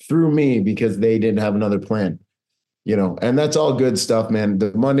through me because they didn't have another plan. You know, and that's all good stuff, man.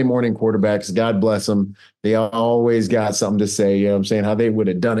 The Monday morning quarterbacks, God bless them. They always got something to say. You know what I'm saying? How they would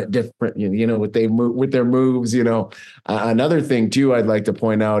have done it different, you know, with their moves, you know. Another thing, too, I'd like to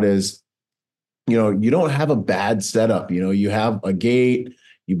point out is, you know, you don't have a bad setup. You know, you have a gate,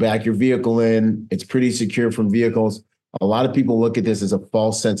 you back your vehicle in. It's pretty secure from vehicles. A lot of people look at this as a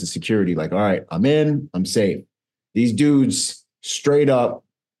false sense of security. Like, all right, I'm in, I'm safe. These dudes straight up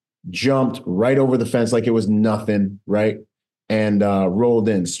jumped right over the fence like it was nothing, right? And rolled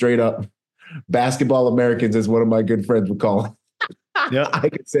in straight up. Basketball Americans, as one of my good friends would call it. Yeah. I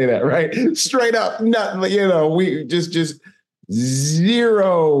could say that, right? Straight up, nothing, we just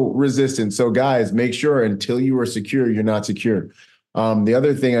zero resistance. So guys, make sure until you are secure, you're not secure. The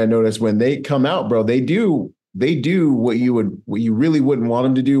other thing I noticed when they come out, bro, they do what you really wouldn't want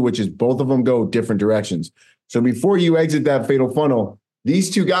them to do, which is both of them go different directions. So before you exit that fatal funnel, these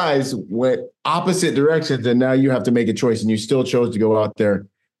two guys went opposite directions, and now you have to make a choice, and you still chose to go out there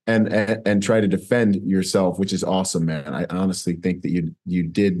and try to defend yourself, which is awesome, man. I honestly think that you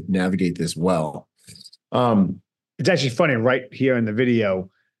did navigate this well. It's actually funny right here in the video.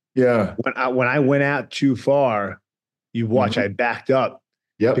 Yeah. When I went out too far, you watch, I backed up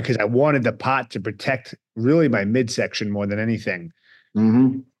because I wanted the pot to protect really my midsection more than anything.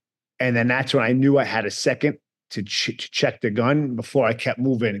 And then that's when I knew I had a second to check the gun before I kept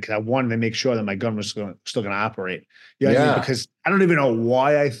moving, because I wanted to make sure that my gun was still going to operate. You know what I mean? Because I don't even know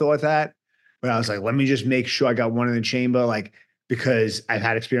why I thought that, but I was like, let me just make sure I got one in the chamber, like, because I've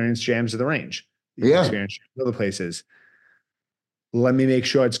had experience jams at the range. Experience in other places. Let me make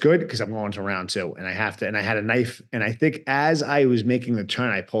sure it's good, because I'm going to round 2 and I have to. And I had a knife, and I think as I was making the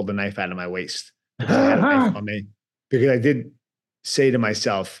turn, I pulled the knife out of my waist because I had a knife on me, because I did say to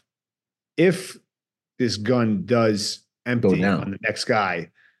myself, if this gun does empty on the next guy,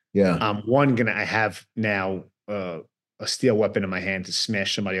 I have now a steel weapon in my hand to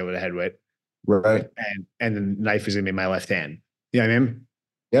smash somebody over the head with, right? And the knife is gonna be in my left hand. You know what I mean?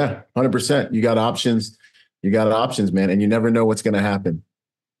 Yeah, 100%. You got options. You got options, man, and you never know what's going to happen.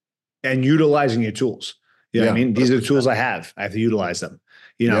 And utilizing your tools. You know what I mean? These are the tools I have. I have to utilize them.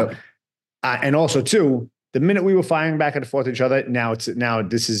 You know, and also too, the minute we were firing back and forth at each other, now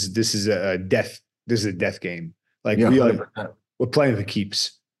this is a death. This is a death game. Like we're playing for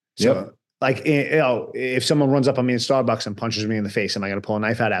keeps. So like, if someone runs up on me in Starbucks and punches me in the face, am I going to pull a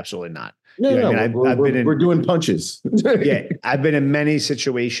knife out? Absolutely not. We're doing punches. I've been in many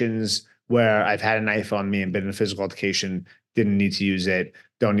situations where I've had a knife on me and been in a physical altercation, didn't need to use it,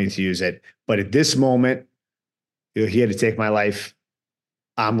 don't need to use it. But at this moment, he had to take my life.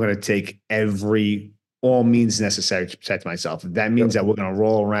 I'm going to take all means necessary to protect myself. That means that we're going to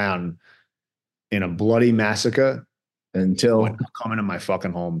roll around in a bloody massacre until you're not coming to my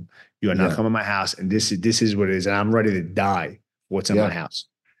fucking home. You are not coming to my house. And this is what it is. And I'm ready to die. What's in my house,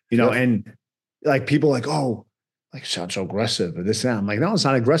 and like people like, oh, like sounds so aggressive or this and that. I'm like, no, it's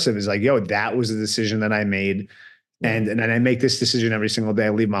not aggressive. It's like, yo, that was the decision that I made. And I make this decision every single day. I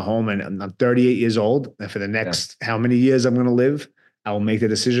leave my home, and I'm 38 years old. And for the next how many years I'm going to live, I will make the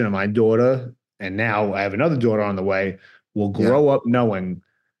decision. And my daughter, and now I have another daughter on the way, will grow up knowing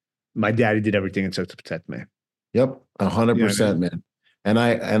my daddy did everything it took to protect me. Yep. 100%, man. And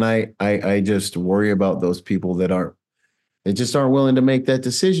I just worry about those people that they just aren't willing to make that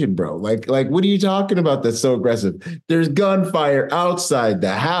decision, bro. Like, what are you talking about? That's so aggressive. There's gunfire outside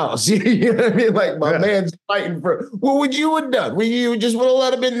the house. You know what I mean? Like, my man's fighting for, what would you have done? You just would have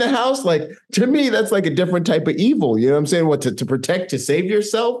let him in the house? Like, to me, that's like a different type of evil. You know what I'm saying? What, to protect, to save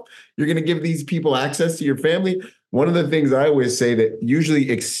yourself? You're going to give these people access to your family? One of the things I always say that usually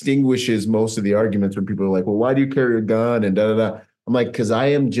extinguishes most of the arguments when people are like, well, why do you carry a gun? And da-da-da. I'm like, because I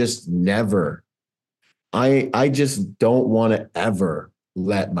am just never... I just don't want to ever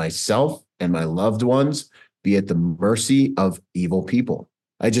let myself and my loved ones be at the mercy of evil people.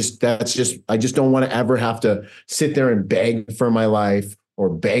 I just don't want to ever have to sit there and beg for my life or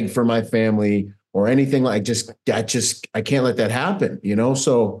beg for my family or anything. I can't let that happen,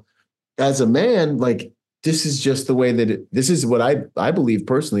 So as a man, like, this is just the way that this is what I believe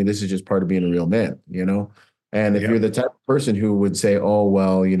personally. This is just part of being a real man, And if you're the type of person who would say, oh,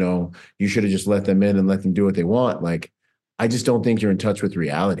 well, you should have just let them in and let them do what they want. Like, I just don't think you're in touch with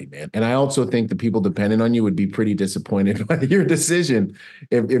reality, man. And I also think the people dependent on you would be pretty disappointed by your decision.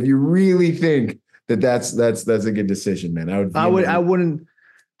 If you really think that that's a good decision, man. I wouldn't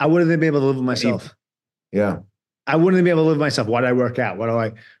be able to live with myself. Yeah. I wouldn't be able to live with myself. Why do I work out?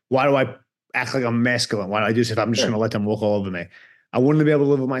 Why do I act like I'm masculine? Why do I do this if I'm just going to let them walk all over me? I wouldn't be able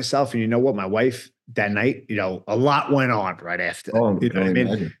to live with myself. And you know what? My wife, that night, a lot went on right after. You know what I mean?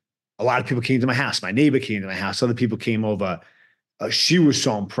 Imagine. A lot of people came to my house. My neighbor came to my house. Other people came over. She was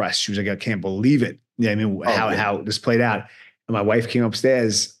so impressed. She was like, I can't believe it. You know what I mean? How this played out. And my wife came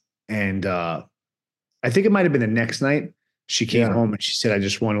upstairs, and I think it might have been the next night. She came home and she said, I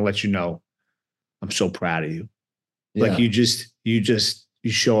just want to let you know, I'm so proud of you. Yeah. Like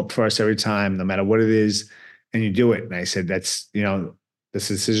you show up for us every time, no matter what it is. and you do it. And I said, that's, that's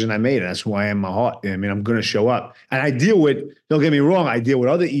the decision I made. And that's who I am in my heart. I mean, I'm going to show up. And I deal with, don't get me wrong, I deal with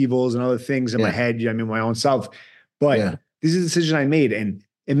other evils and other things in my head, my own self. But this is a decision I made. And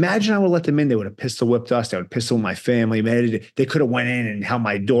imagine I would let them in. They would have pistol whipped us. They would pistol my family. They could have went in and held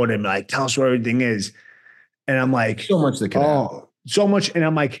my daughter and like, tell us where everything is. And I'm like, so much that could happen. So much. And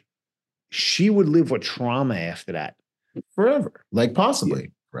I'm like, she would live with trauma after that. Forever. Like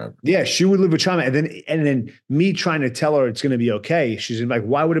possibly forever. Yeah, she would live with trauma. And then me trying to tell her it's going to be okay. She's like,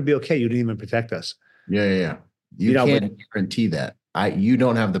 why would it be okay? You didn't even protect us. Yeah. You can't guarantee that. You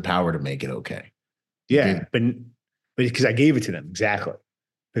don't have the power to make it okay. Yeah, but because I gave it to them. Exactly.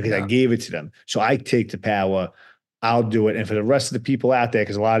 Because I gave it to them. So I take the power. I'll do it. And for the rest of the people out there,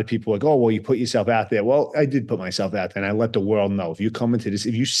 because a lot of people are like, oh, well, you put yourself out there. Well, I did put myself out there, and I let the world know. If you come into this,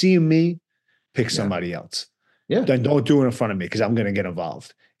 if you see me, pick somebody else. Yeah. Then don't do it in front of me because I'm going to get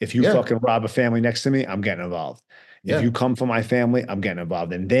involved. If you fucking rob a family next to me, I'm getting involved. If you come for my family, I'm getting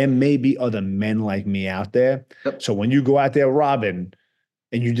involved. And there may be other men like me out there. Yep. So when you go out there robbing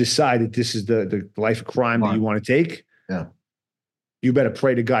and you decide that this is the life of crime that you want to take, you better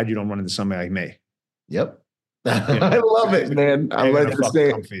pray to God you don't run into somebody like me. Yep. I love it, man. I'm like to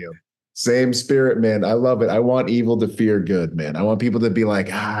say for you. Same spirit, man. I love it. I want evil to fear good, man. I want people to be like,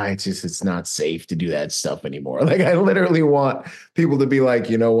 it's not safe to do that stuff anymore. Like I literally want people to be like,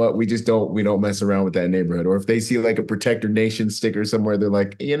 you know what? We don't mess around with that neighborhood. Or if they see like a Protector Nation sticker somewhere, they're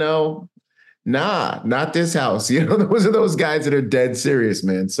like, nah, not this house. Those are those guys that are dead serious,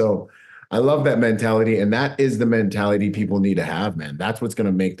 man. So I love that mentality. And that is the mentality people need to have, man. That's what's going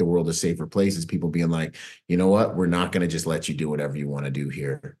to make the world a safer place, is people being like, you know what? We're not going to just let you do whatever you want to do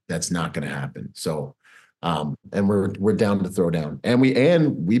here. That's not going to happen. So, and we're down to throw down, and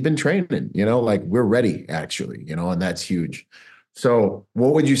we've been training, like we're ready actually, and that's huge. So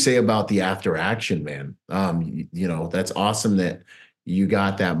what would you say about the after action, man? That's awesome that you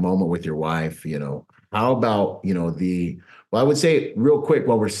got that moment with your wife, how about, well, I would say real quick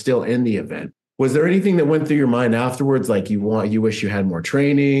while we're still in the event, was there anything that went through your mind afterwards? Like you wish you had more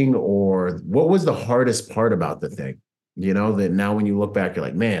training, or what was the hardest part about the thing? That now when you look back, you're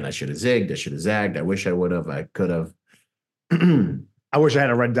like, man, I should have zigged. I should have zagged. I wish I would have, I could have. I wish I had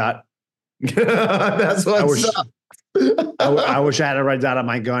a red dot. That's what's up. I wish I had a red dot on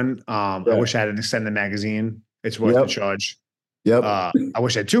my gun. I wish I had an extended magazine. It's worth the charge. Yep. I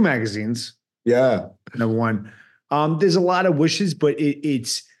wish I had 2 magazines. Yeah. Number one. There's a lot of wishes, but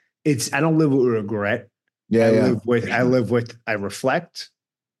it's I don't live with regret. I reflect,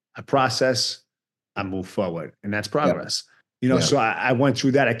 I process, I move forward, and that's progress. So I went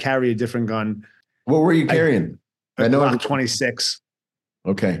through that. I carry a different gun. What were you carrying? I know Glock 26.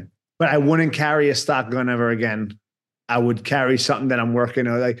 Okay. But I wouldn't carry a stock gun ever again. I would carry something that I'm working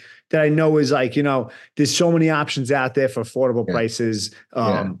on, like that I know is like, there's so many options out there for affordable prices.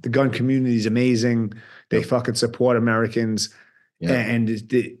 The gun community is amazing. They fucking support Americans. Yeah. And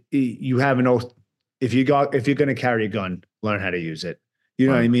you have an oath. If you're going to carry a gun, learn how to use it. You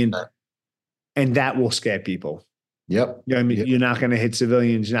know what I mean? And that will scare people. Yep. You know what I mean? Yep. You're not going to hit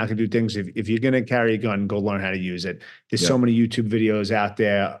civilians. You're not going to do things. If you're going to carry a gun, go learn how to use it. There's so many YouTube videos out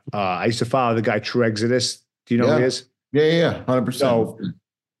there. I used to follow the guy True Exodus. Do you know who he is? Yeah. 100%. So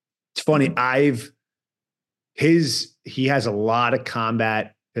it's funny. He has a lot of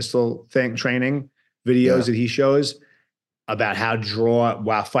combat pistol training videos that he shows about how to draw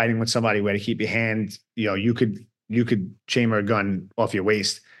while fighting with somebody, where to keep your hand, you could chamber a gun off your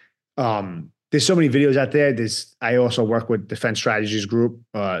waist. There's so many videos out there. I also work with Defense Strategies Group.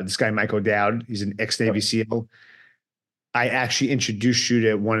 This guy, Mike O'Dowd, he's an ex-Navy SEAL. I actually introduced you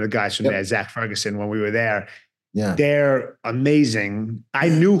to one of the guys from there, Zach Ferguson, when we were there. Yeah. They're amazing. I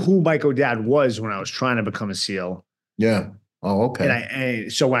knew who Mike O'Dowd was when I was trying to become a SEAL. Yeah. Oh, okay.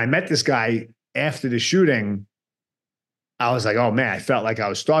 And so when I met this guy after the shooting, I was like, oh man, I felt like I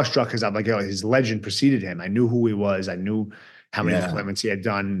was starstruck because I'm like, his legend preceded him. I knew who he was. I knew how many deployments he had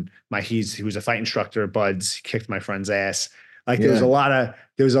done. He was a fight instructor at Buds. He kicked my friend's ass. Like there was a lot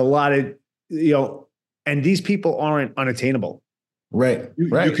of, and these people aren't unattainable. Right.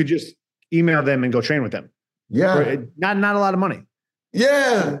 You could just email them and go train with them. Yeah. Not a lot of money.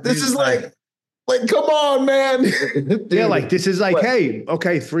 Yeah. This is like, come on, man. This is like, hey,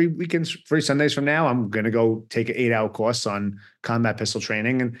 okay, 3 Sundays from now, I'm going to go take an 8-hour course on combat pistol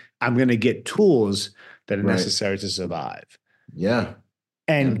training, and I'm going to get tools that are necessary to survive. Yeah.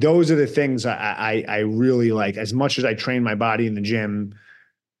 And those are the things I really like. As much as I train my body in the gym,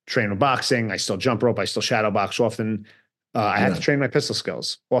 train with boxing, I still jump rope, I still shadow box often. I have to train my pistol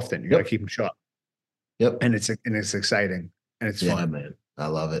skills often. You got to keep them sharp. Yep. And it's exciting and it's fun. Man. I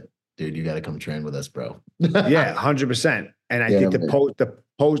love it. dude, you got to come train with us, bro. Yeah, 100%. And I Yeah, think man.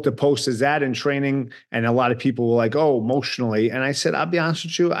 the post is that in training, and a lot of people were like, "Oh, emotionally." And I said, "I'll be honest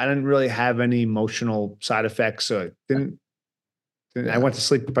with you, I didn't really have any emotional side effects. So it didn't. I Yeah. went to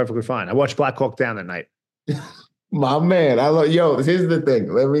sleep perfectly fine. I watched Black Hawk Down at night." My man, I love yo. Here's the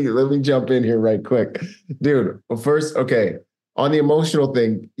thing. Let me jump in here right quick, dude. Well, first, okay, on the emotional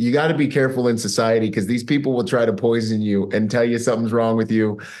thing, you got to be careful in society because these people will try to poison you and tell you something's wrong with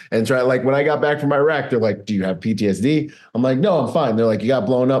you and try. Like when I got back from Iraq, they're like, "Do you have PTSD?" I'm like, "No, I'm fine." They're like, "You got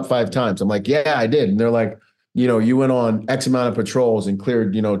blown up 5 times." I'm like, "Yeah, I did." And they're like, "You went on X amount of patrols and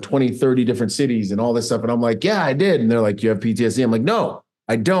cleared 20, 30 different cities and all this stuff." And I'm like, "Yeah, I did." And they're like, "You have PTSD?" I'm like, "No,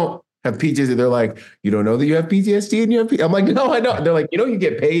 I don't have PTSD." They're like, "You don't know that you have PTSD and you have I'm like, "No, I don't." They're like, "You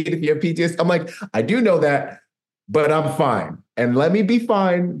get paid if you have PTSD." I'm like, "I do know that, but I'm fine. And let me be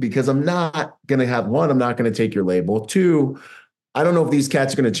fine because I'm not going to have one, I'm not going to take your label. Two, I don't know if these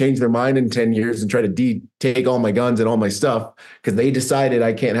cats are going to change their mind in 10 years and try to take all my guns and all my stuff because they decided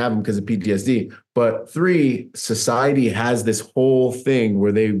I can't have them because of PTSD. But three, society has this whole thing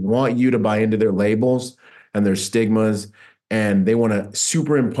where they want you to buy into their labels and their stigmas, and they want to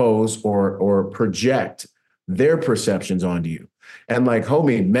superimpose or project their perceptions onto you. And like,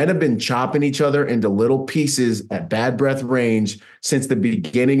 homie, men have been chopping each other into little pieces at bad breath range since the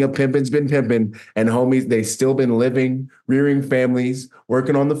beginning of Pimpin's Been Pimpin'. And homies, they still been living, rearing families,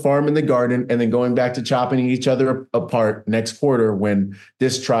 working on the farm and the garden, and then going back to chopping each other apart next quarter when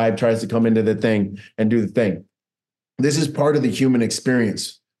this tribe tries to come into the thing and do the thing. This is part of the human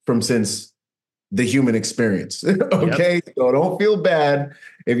experience from since the human experience. Okay. Yep. So don't feel bad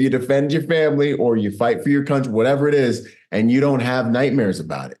if you defend your family or you fight for your country, whatever it is, and you don't have nightmares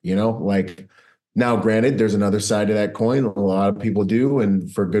about it, like now, granted, there's another side of that coin. A lot of people do,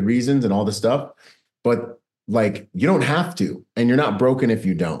 and for good reasons and all this stuff, but like, you don't have to, and you're not broken if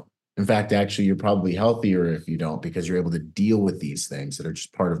you don't. In fact, actually, you're probably healthier if you don't, because you're able to deal with these things that are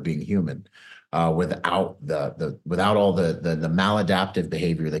just part of being human, without without all the maladaptive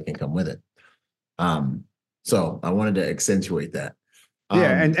behavior that can come with it. So I wanted to accentuate that.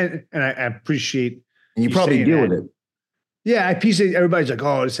 Yeah, and I appreciate and you probably deal with it. Yeah, I appreciate everybody's like,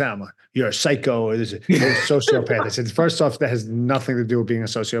 "Oh, you're a psycho or you're a sociopath." I said, first off, that has nothing to do with being a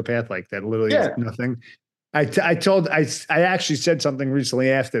sociopath. Like that literally is nothing. I actually said something recently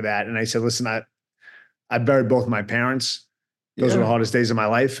after that, and I said, "Listen, I buried both my parents. Those were the hardest days of my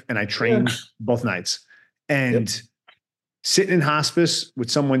life, and I trained both nights. And sitting in hospice with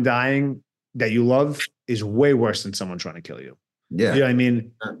someone dying that you love is way worse than someone trying to kill you. Yeah. You know what I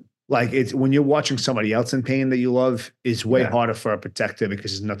mean? Like it's when you're watching somebody else in pain that you love, it's way harder for a protector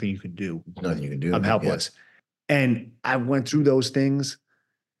because there's nothing you can do. Nothing you can do. I'm helpless. Yeah. And I went through those things.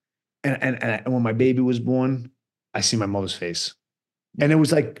 And when my baby was born, I see my mother's face. And it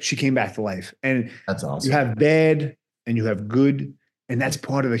was like she came back to life. And that's awesome. You have bad and you have good. And that's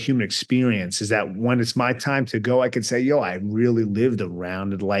part of the human experience, is that when it's my time to go, I can say, yo, I really lived a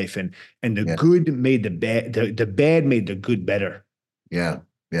rounded life. And the good made the bad, the bad made the good better. Yeah.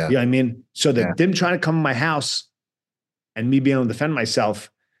 Yeah. You know what I mean? So that them trying to come in my house and me being able to defend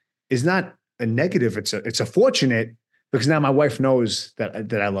myself is not a negative. It's a fortunate, because now my wife knows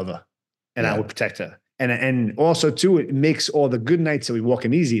that I love her and I will protect her. And also too, it makes all the good nights that we walk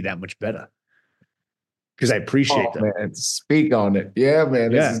in easy that much better. Because I appreciate them. Man, speak on it. Yeah,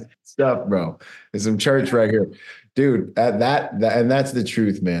 man. This is stuff, bro. There's some church right here. Dude, and that's the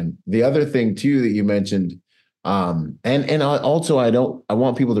truth, man. The other thing too that you mentioned, and also I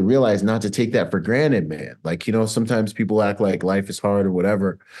want people to realize not to take that for granted, man. Like, sometimes people act like life is hard or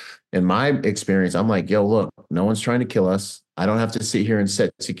whatever. In my experience, I'm like, yo, look, no one's trying to kill us. I don't have to sit here and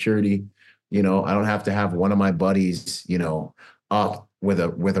set security. I don't have to have one of my buddies, up with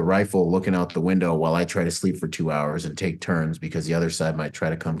a rifle looking out the window while I try to sleep for 2 hours and take turns because the other side might try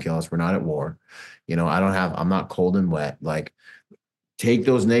to come kill us. We're not at war. I'm not cold and wet. Like, take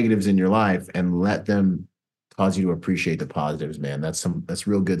those negatives in your life and let them cause you to appreciate the positives, man. That's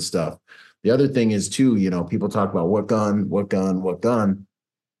real good stuff. The other thing is too, people talk about what gun.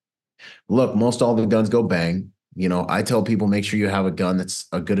 Look, most all the guns go bang. I tell people, make sure you have a gun that's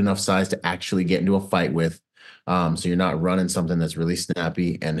a good enough size to actually get into a fight with. So you're not running something that's really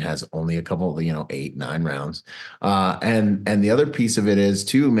snappy and has only a couple of, 8, 9 rounds. And the other piece of it is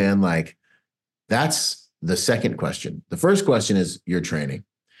too, man, like, that's the second question. The first question is your training.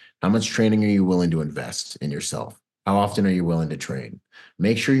 How much training are you willing to invest in yourself? How often are you willing to train?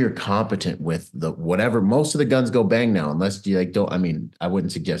 Make sure you're competent with whatever. Most of the guns go bang now, unless you I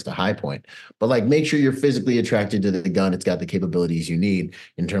wouldn't suggest a high point, but like, make sure you're physically attracted to the gun. It's got the capabilities you need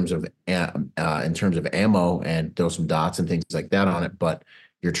in terms of ammo, and throw some dots and things like that on it. But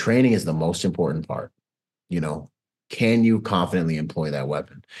Your training is the most important part. You know, can you confidently employ that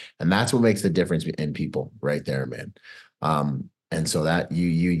weapon? And that's what makes the difference in people right there, man. And so that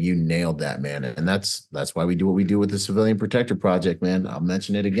you nailed that, man. And that's why we do what we do with the Civilian Protector Project, man. I'll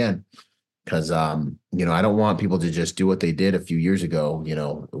mention it again. Because you know, I don't want people to just do what they did a few years ago, you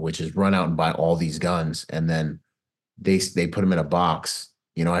know, which is run out and buy all these guns and then they put them in a box.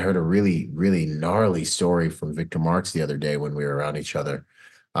 You know, I heard a really, really gnarly story from Victor Marks the other day when we were around each other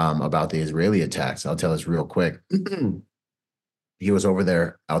about the Israeli attacks. I'll tell this real quick. He was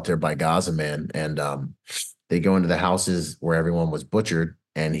out there by Gaza, man, and they go into the houses where everyone was butchered,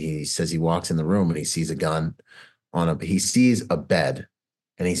 and he says he walks in the room and he sees a gun he sees a bed,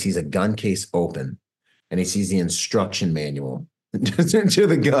 and he sees a gun case open, and he sees the instruction manual to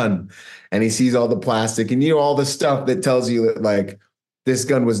the gun, and he sees all the plastic and all the stuff that tells you that like this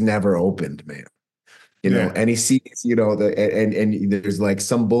gun was never opened, man. You know, and he sees, and there's like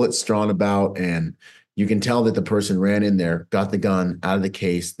some bullets strawn about, and you can tell that the person ran in there, got the gun out of the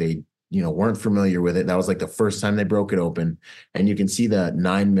case. They, weren't familiar with it. That was like the first time they broke it open. And you can see the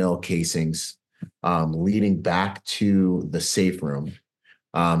 9mm casings leading back to the safe room.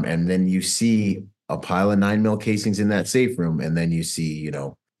 And then you see a pile of 9mm casings in that safe room. And then you see,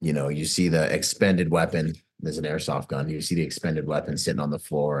 you see the expended weapon. There's an airsoft gun. You see the expended weapon sitting on the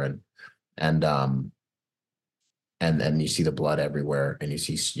floor, and then you see the blood everywhere, and you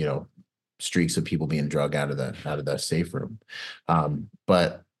see, streaks of people being drugged out of the safe room.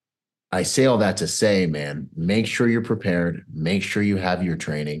 But I say all that to say, man, make sure you're prepared. Make sure you have your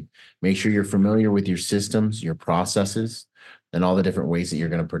training. Make sure you're familiar with your systems, your processes, and all the different ways that you're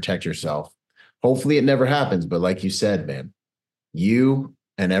going to protect yourself. Hopefully it never happens. But like you said, man, you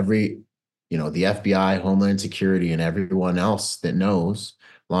and the FBI, Homeland Security, and everyone else that knows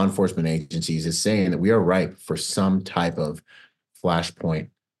law enforcement agencies is saying that we are ripe for some type of flashpoint,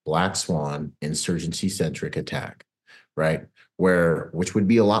 black swan, insurgency-centric attack, right? Which would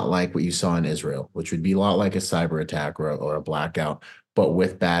be a lot like what you saw in Israel, which would be a lot like a cyber attack or a blackout, but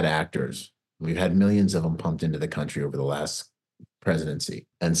with bad actors. We've had millions of them pumped into the country over the last presidency.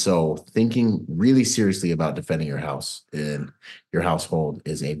 And so thinking really seriously about defending your house and your household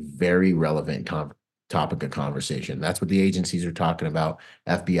is a very relevant topic of conversation. That's what the agencies are talking about.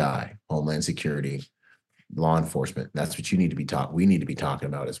 FBI, Homeland Security, law enforcement. That's what we need to be talking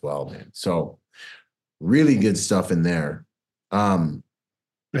about as well, man. So really good stuff in there.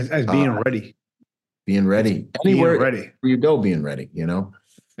 As being ready. Being ready. Anywhere ready. You go, being ready,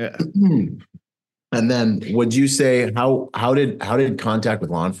 Yeah. And then would you say how did contact with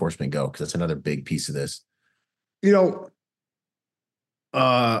law enforcement go? Because that's another big piece of this.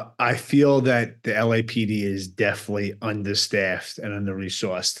 I feel that the LAPD is definitely understaffed and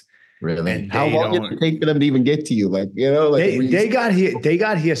under-resourced. Really? And how long did it take for them to even get to you? They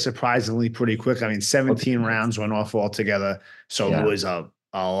got here surprisingly pretty quick. I mean, 17 rounds went off altogether. So it was a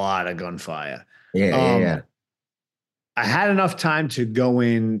lot of gunfire. Yeah. I had enough time to go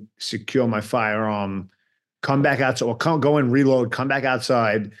in, secure my firearm, come back outside, or go in, reload, come back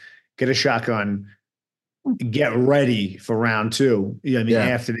outside, get a shotgun, get ready for round two.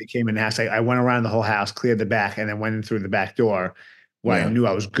 After they came in the house, I went around the whole house, cleared the back, and then went in through the back door where I knew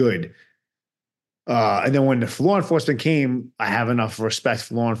I was good. And then when the law enforcement came, I have enough respect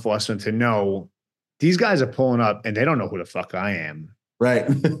for law enforcement to know these guys are pulling up and they don't know who the fuck I am. Right.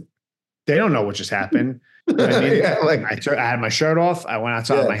 They don't know what just happened. You know what I mean? I had my shirt off. I went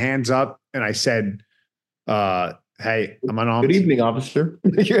outside with my hands up and I said, hey, I'm unarmed. Good evening, officer.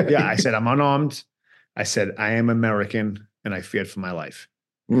 I said, I'm unarmed. I said, I am American and I feared for my life.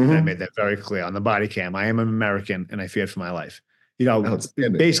 Mm-hmm. And I made that very clear on the body cam. I am an American and I feared for my life.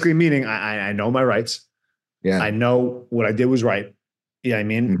 Basically meaning I know my rights. Yeah. I know what I did was right. Yeah, I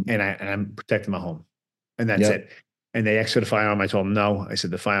mean, mm-hmm. and I'm protecting my home. And that's it. And they asked for the firearm. I told them no. I said,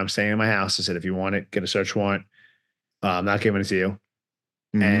 the firearm's staying in my house. I said, if you want it, get a search warrant. I'm not giving it to you.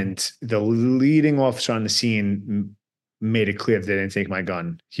 Mm-hmm. And the leading officer on the scene made it clear that they didn't take my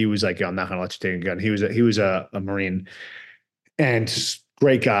gun. He was like, I'm not going to let you take a gun. He was a Marine and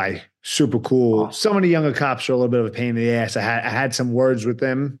great guy, super cool. Awesome. Some of the younger cops are a little bit of a pain in the ass. I had some words with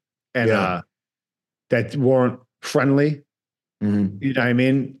them and that weren't friendly. Mm-hmm. You know what I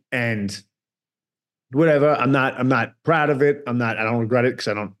mean? And whatever. I'm not proud of it. I don't regret it because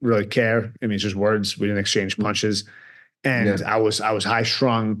I don't really care. I mean, it's just words. We didn't exchange punches. And I was high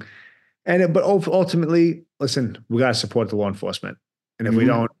strung. But ultimately, listen, we got to support the law enforcement. And if we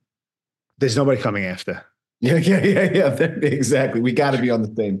don't, there's nobody coming after. Yeah. Exactly. We got to be on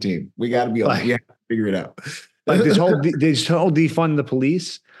the same team. We got to be on. We have to figure it out. Like this whole defund the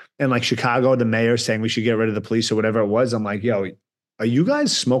police, and like Chicago, the mayor saying we should get rid of the police or whatever it was. I'm like, yo, are you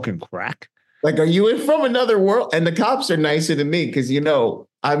guys smoking crack? Like, are you in from another world? And the cops are nicer than me because,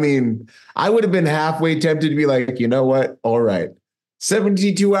 I mean, I would have been halfway tempted to be like, you know what? All right,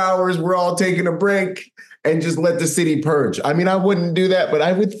 72 hours, we're all taking a break and just let the city purge. I mean, I wouldn't do that, but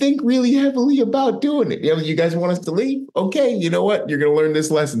I would think really heavily about doing it. You guys want us to leave? Okay, you know what? You're going to learn this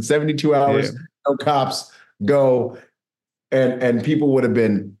lesson. 72 hours, no cops, go. And people would have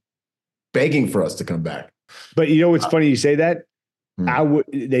been begging for us to come back. But it's funny you say that.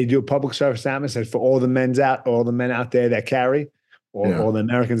 They do a public service announcement said for all the men out there that carry, all the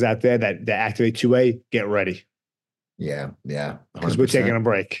Americans out there that activate 2A, get ready. Yeah. Because we're taking a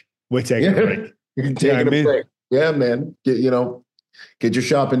break. We're taking a break. You're taking a break. Yeah, man. Get your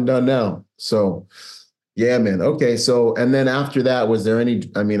shopping done now. So yeah, man. Okay. So, and then after that, was there any,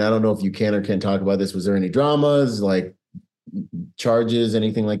 I mean, I don't know if you can or can't talk about this. Was there any dramas, like charges,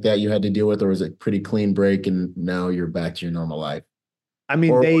 anything like that you had to deal with, or was it pretty clean break and now you're back to your normal life? I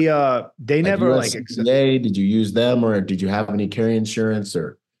mean, or, they never did you use them, or did you have any carry insurance,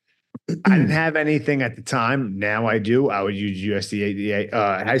 or? I didn't have anything at the time. Now I do. I would use USDA.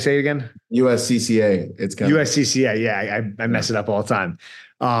 How do you say it again? USCCA. It's kind USCCA. Yeah, I mess it up all the time.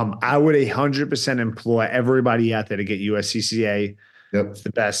 I would 100% employ everybody out there to get USCCA. Yep. It's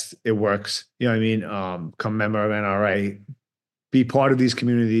the best. It works. You know what I mean? Come member of NRA. Be part of these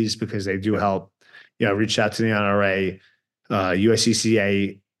communities because they do help. Reach out to the NRA.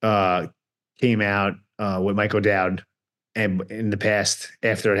 USCCA came out with Mike O'Dowd and in the past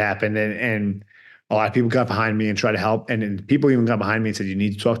after it happened, and a lot of people got behind me and tried to help, and people even got behind me and said you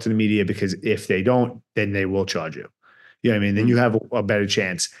need to talk to the media because if they don't, then they will charge you. You know what I mean? Then you have a better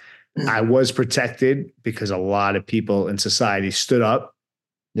chance. I was protected because a lot of people in society stood up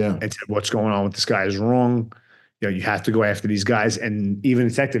and said what's going on with this guy is wrong. You have to go after these guys, and even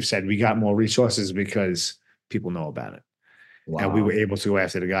detectives said we got more resources because people know about it. Wow. And we were able to go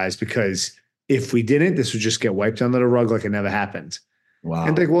after the guys because if we didn't, this would just get wiped under the rug like it never happened. Wow.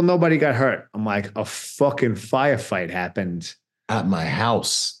 And nobody got hurt. I'm like, a fucking firefight happened at my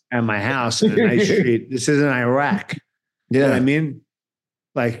house. In a nice street. This isn't Iraq. Yeah. You know what I mean?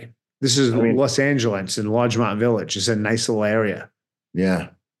 Like, this is Los Angeles in Largemont Village. It's a nice little area. Yeah.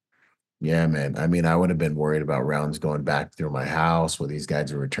 Yeah, man. I mean, I would have been worried about rounds going back through my house where these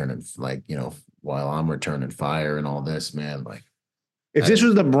guys are returning, while I'm returning fire and all this, man. Like, if this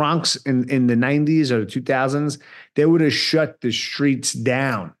was the Bronx in the 90s or the 2000s, they would have shut the streets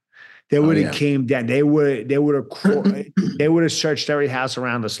down. They would have came down. They would have searched every house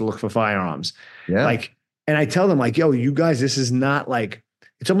around us to look for firearms. Yeah. And I tell them yo, you guys, this is not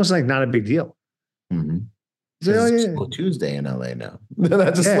it's almost like not a big deal. Mm-hmm. It's Slow Tuesday in LA now.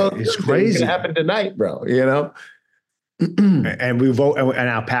 That's a slow Tuesday. It's crazy. It's gonna happen tonight, bro. And we vote, and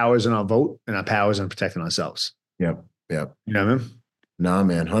our powers in our vote, and our powers in protecting ourselves. Yep. You know what I mean? Nah,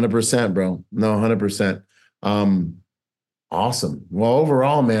 man, 100%, bro. No, 100%. Awesome. Well,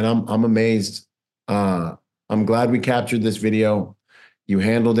 overall, man, I'm amazed. I'm glad we captured this video. You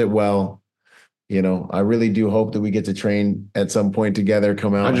handled it well. I really do hope that we get to train at some point together.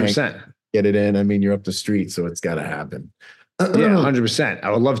 Come out, 100%. Get it in. I mean, you're up the street, so it's got to happen. Yeah, 100%.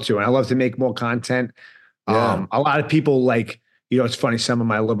 I would love to. And I love to make more content. Yeah. A lot of people it's funny. Some of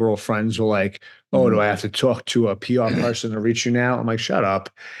my liberal friends were like, oh, do I have to talk to a PR person to reach you now? I'm like, shut up.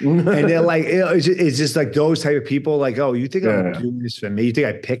 And they're like, it's just like those type of people like, oh, you think I'm doing this for me? You think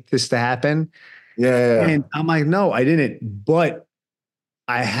I picked this to happen? Yeah. And I'm like, no, I didn't. But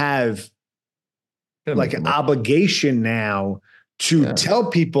I have an obligation now to tell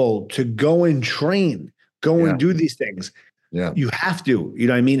people to go and train, and do these things. Yeah. You have to, you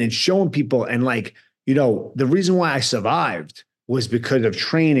know what I mean? And showing people and the reason why I survived was because of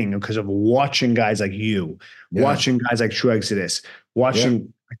training and because of watching guys like you, watching guys like True Exodus,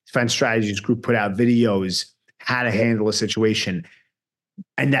 watching Defense Strategies Group put out videos, how to handle a situation.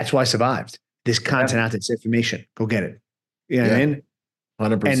 And that's why I survived. This content out there, this information, go get it. You know what I mean?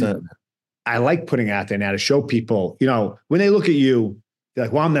 100%. And I like putting it out there now to show people, when they look at you, they're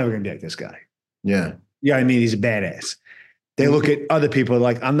like, well, I'm never going to be like this guy. Yeah. Yeah, I mean, he's a badass. They look at other people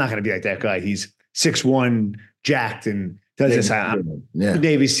like, I'm not going to be like that guy. He's 6'1", jacked, and does this. I'm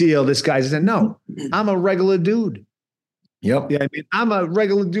Navy SEAL. This guy's no, I'm a regular dude. Yep. Yeah, I mean, I'm a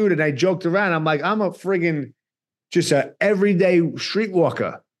regular dude, and I joked around. I'm like, I'm a friggin' just a everyday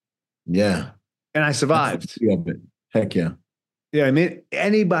streetwalker. Yeah. And I survived. Heck yeah. Yeah, I mean,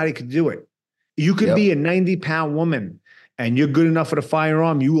 anybody could do it. You could be a 90-pound woman, and you're good enough with a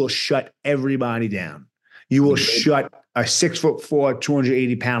firearm. You will shut everybody down. You will shut a 6'4",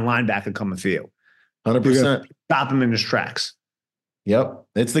 280-pound linebacker coming for you. 100%. Stop him in his tracks. Yep.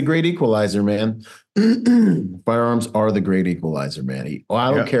 It's the great equalizer, man. Firearms are the great equalizer, man.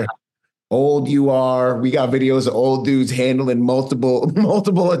 I don't Yeah. care how old you are. We got videos of old dudes handling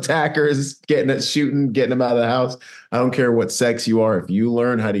multiple attackers, shooting, getting them out of the house. I don't care what sex you are. If you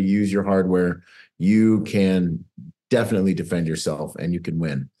learn how to use your hardware, you can definitely defend yourself and you can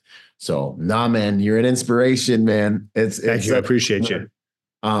win. So, nah, man, you're an inspiration, man. Thank you. I appreciate you.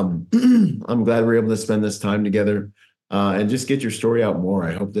 I'm glad we're able to spend this time together and just get your story out more.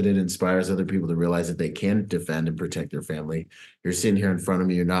 I hope that it inspires other people to realize that they can defend and protect their family. You're sitting here in front of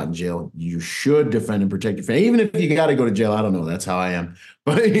me. You're not in jail. You should defend and protect your family. Even if you got to go to jail, I don't know. That's how I am.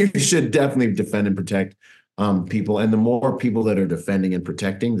 But you should definitely defend and protect people. And the more people that are defending and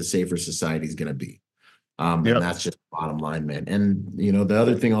protecting, the safer society is going to be. And that's just the bottom line, man. And, you know, the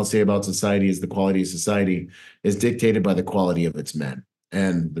other thing I'll say about society is the quality of society is dictated by the quality of its men.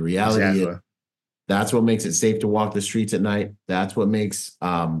 And the reality is that's what makes it safe to walk the streets at night. That's what makes,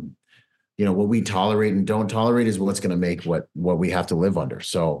 you know, what we tolerate and don't tolerate is what's going to make what we have to live under.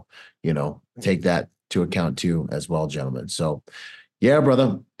 So, you know, take that to account too as well, gentlemen. So, yeah,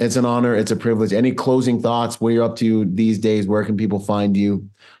 brother, it's an honor. It's a privilege. Any closing thoughts? What you're up to these days? Where can people find you?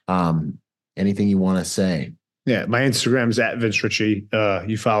 Anything you want to say? Yeah, my Instagram is at Vince Ricci.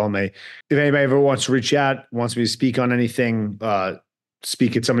 You follow me. If anybody ever wants to reach out, wants me to speak on anything,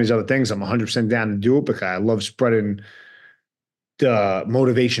 speak at some of these other things, I'm 100% down to do it because I love spreading the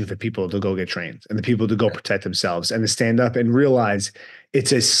motivation for people to go get trained and the people to go protect themselves and to stand up and realize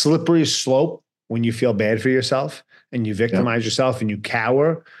it's a slippery slope when you feel bad for yourself and you victimize yourself and you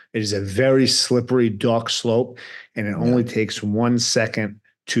cower. It is a very slippery, dark slope, and it only takes 1 second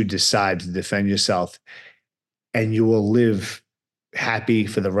to decide to defend yourself, and you will live happy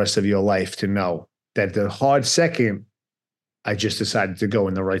for the rest of your life to know that the hard second, I just decided to go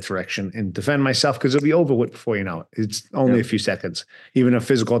in the right direction and defend myself because it'll be over with before you know it. It's only a few seconds. Even a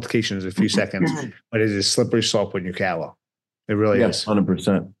physical altercation is a few seconds, but it is a slippery slope when you cower. It really is.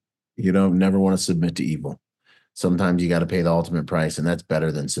 100%. You don't never want to submit to evil. Sometimes you got to pay the ultimate price, and that's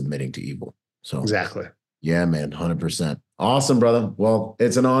better than submitting to evil. So exactly. Yeah, man, 100%. Awesome, brother. Well,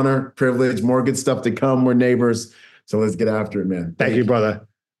 it's an honor, privilege, more good stuff to come. We're neighbors. So let's get after it, man. Thank you, brother.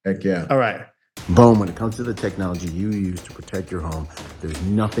 Heck yeah. All right. Boom. When it comes to the technology you use to protect your home, there's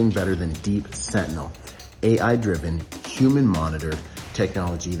nothing better than Deep Sentinel. AI-driven, human-monitored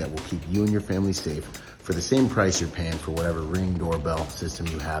technology that will keep you and your family safe for the same price you're paying for whatever Ring doorbell system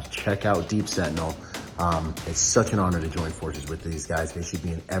you have. Check out Deep Sentinel. It's such an honor to join forces with these guys. They should be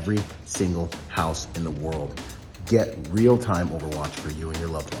in every single house in the world. Get real-time Overwatch for you and your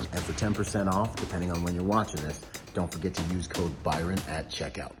loved one. And for 10% off, depending on when you're watching this, don't forget to use code Byron at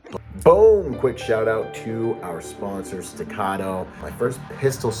checkout. Boom! Quick shout out to our sponsor, Staccato. My first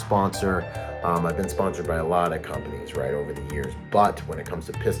pistol sponsor. I've been sponsored by a lot of companies, right, over the years. But when it comes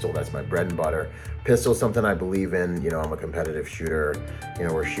to pistol, that's my bread and butter. Pistol is something I believe in. You know, I'm a competitive shooter. You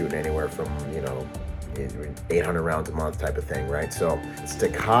know, we're shooting anywhere from, 800 rounds a month type of thing, right? So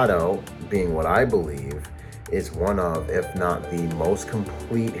Staccato, being what I believe, is one of, if not the most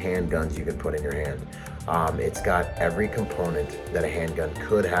complete handguns you can put in your hand. It's got every component that a handgun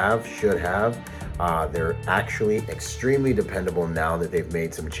could have, should have. They're actually extremely dependable now that they've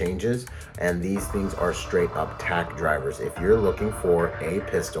made some changes, and these things are straight up tack drivers. If you're looking for a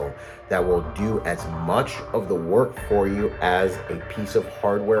pistol that will do as much of the work for you as a piece of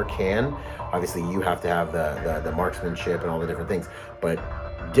hardware can, obviously you have to have the marksmanship and all the different things, but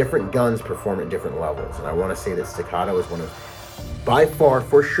different guns perform at different levels. And I want to say that Staccato is one of, by far,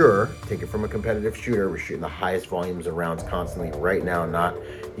 for sure, take it from a competitive shooter, we're shooting the highest volumes of rounds constantly right now. Not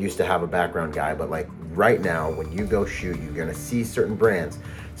used to have a background guy, but like right now, when you go shoot, you're going to see certain brands.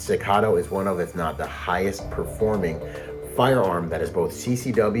 Staccato is one of, if not the highest performing firearm that is both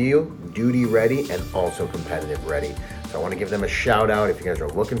CCW, duty ready, and also competitive ready. So I want to give them a shout out. If you guys are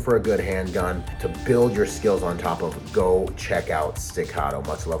looking for a good handgun to build your skills on top of, go check out Staccato.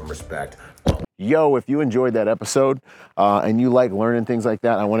 Much love and respect. Yo, if you enjoyed that episode and you like learning things like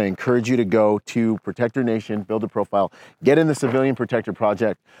that, I want to encourage you to go to Protector Nation, build a profile, get in the Civilian Protector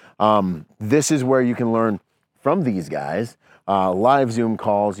Project. This is where you can learn from these guys, live Zoom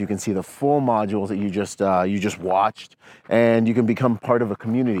calls. You can see the full modules that you just watched, and you can become part of a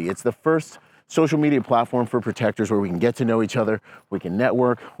community. It's the first social media platform for protectors where we can get to know each other, we can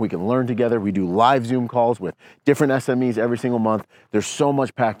network, we can learn together. We do live Zoom calls with different SMEs every single month. There's so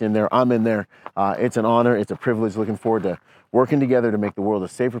much packed in there. I'm in there. It's an honor. It's a privilege. Looking forward to working together to make the world a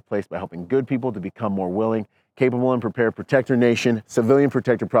safer place by helping good people to become more willing, capable, and prepared. Protector Nation, Civilian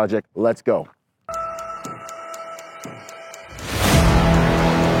Protector Project. Let's go.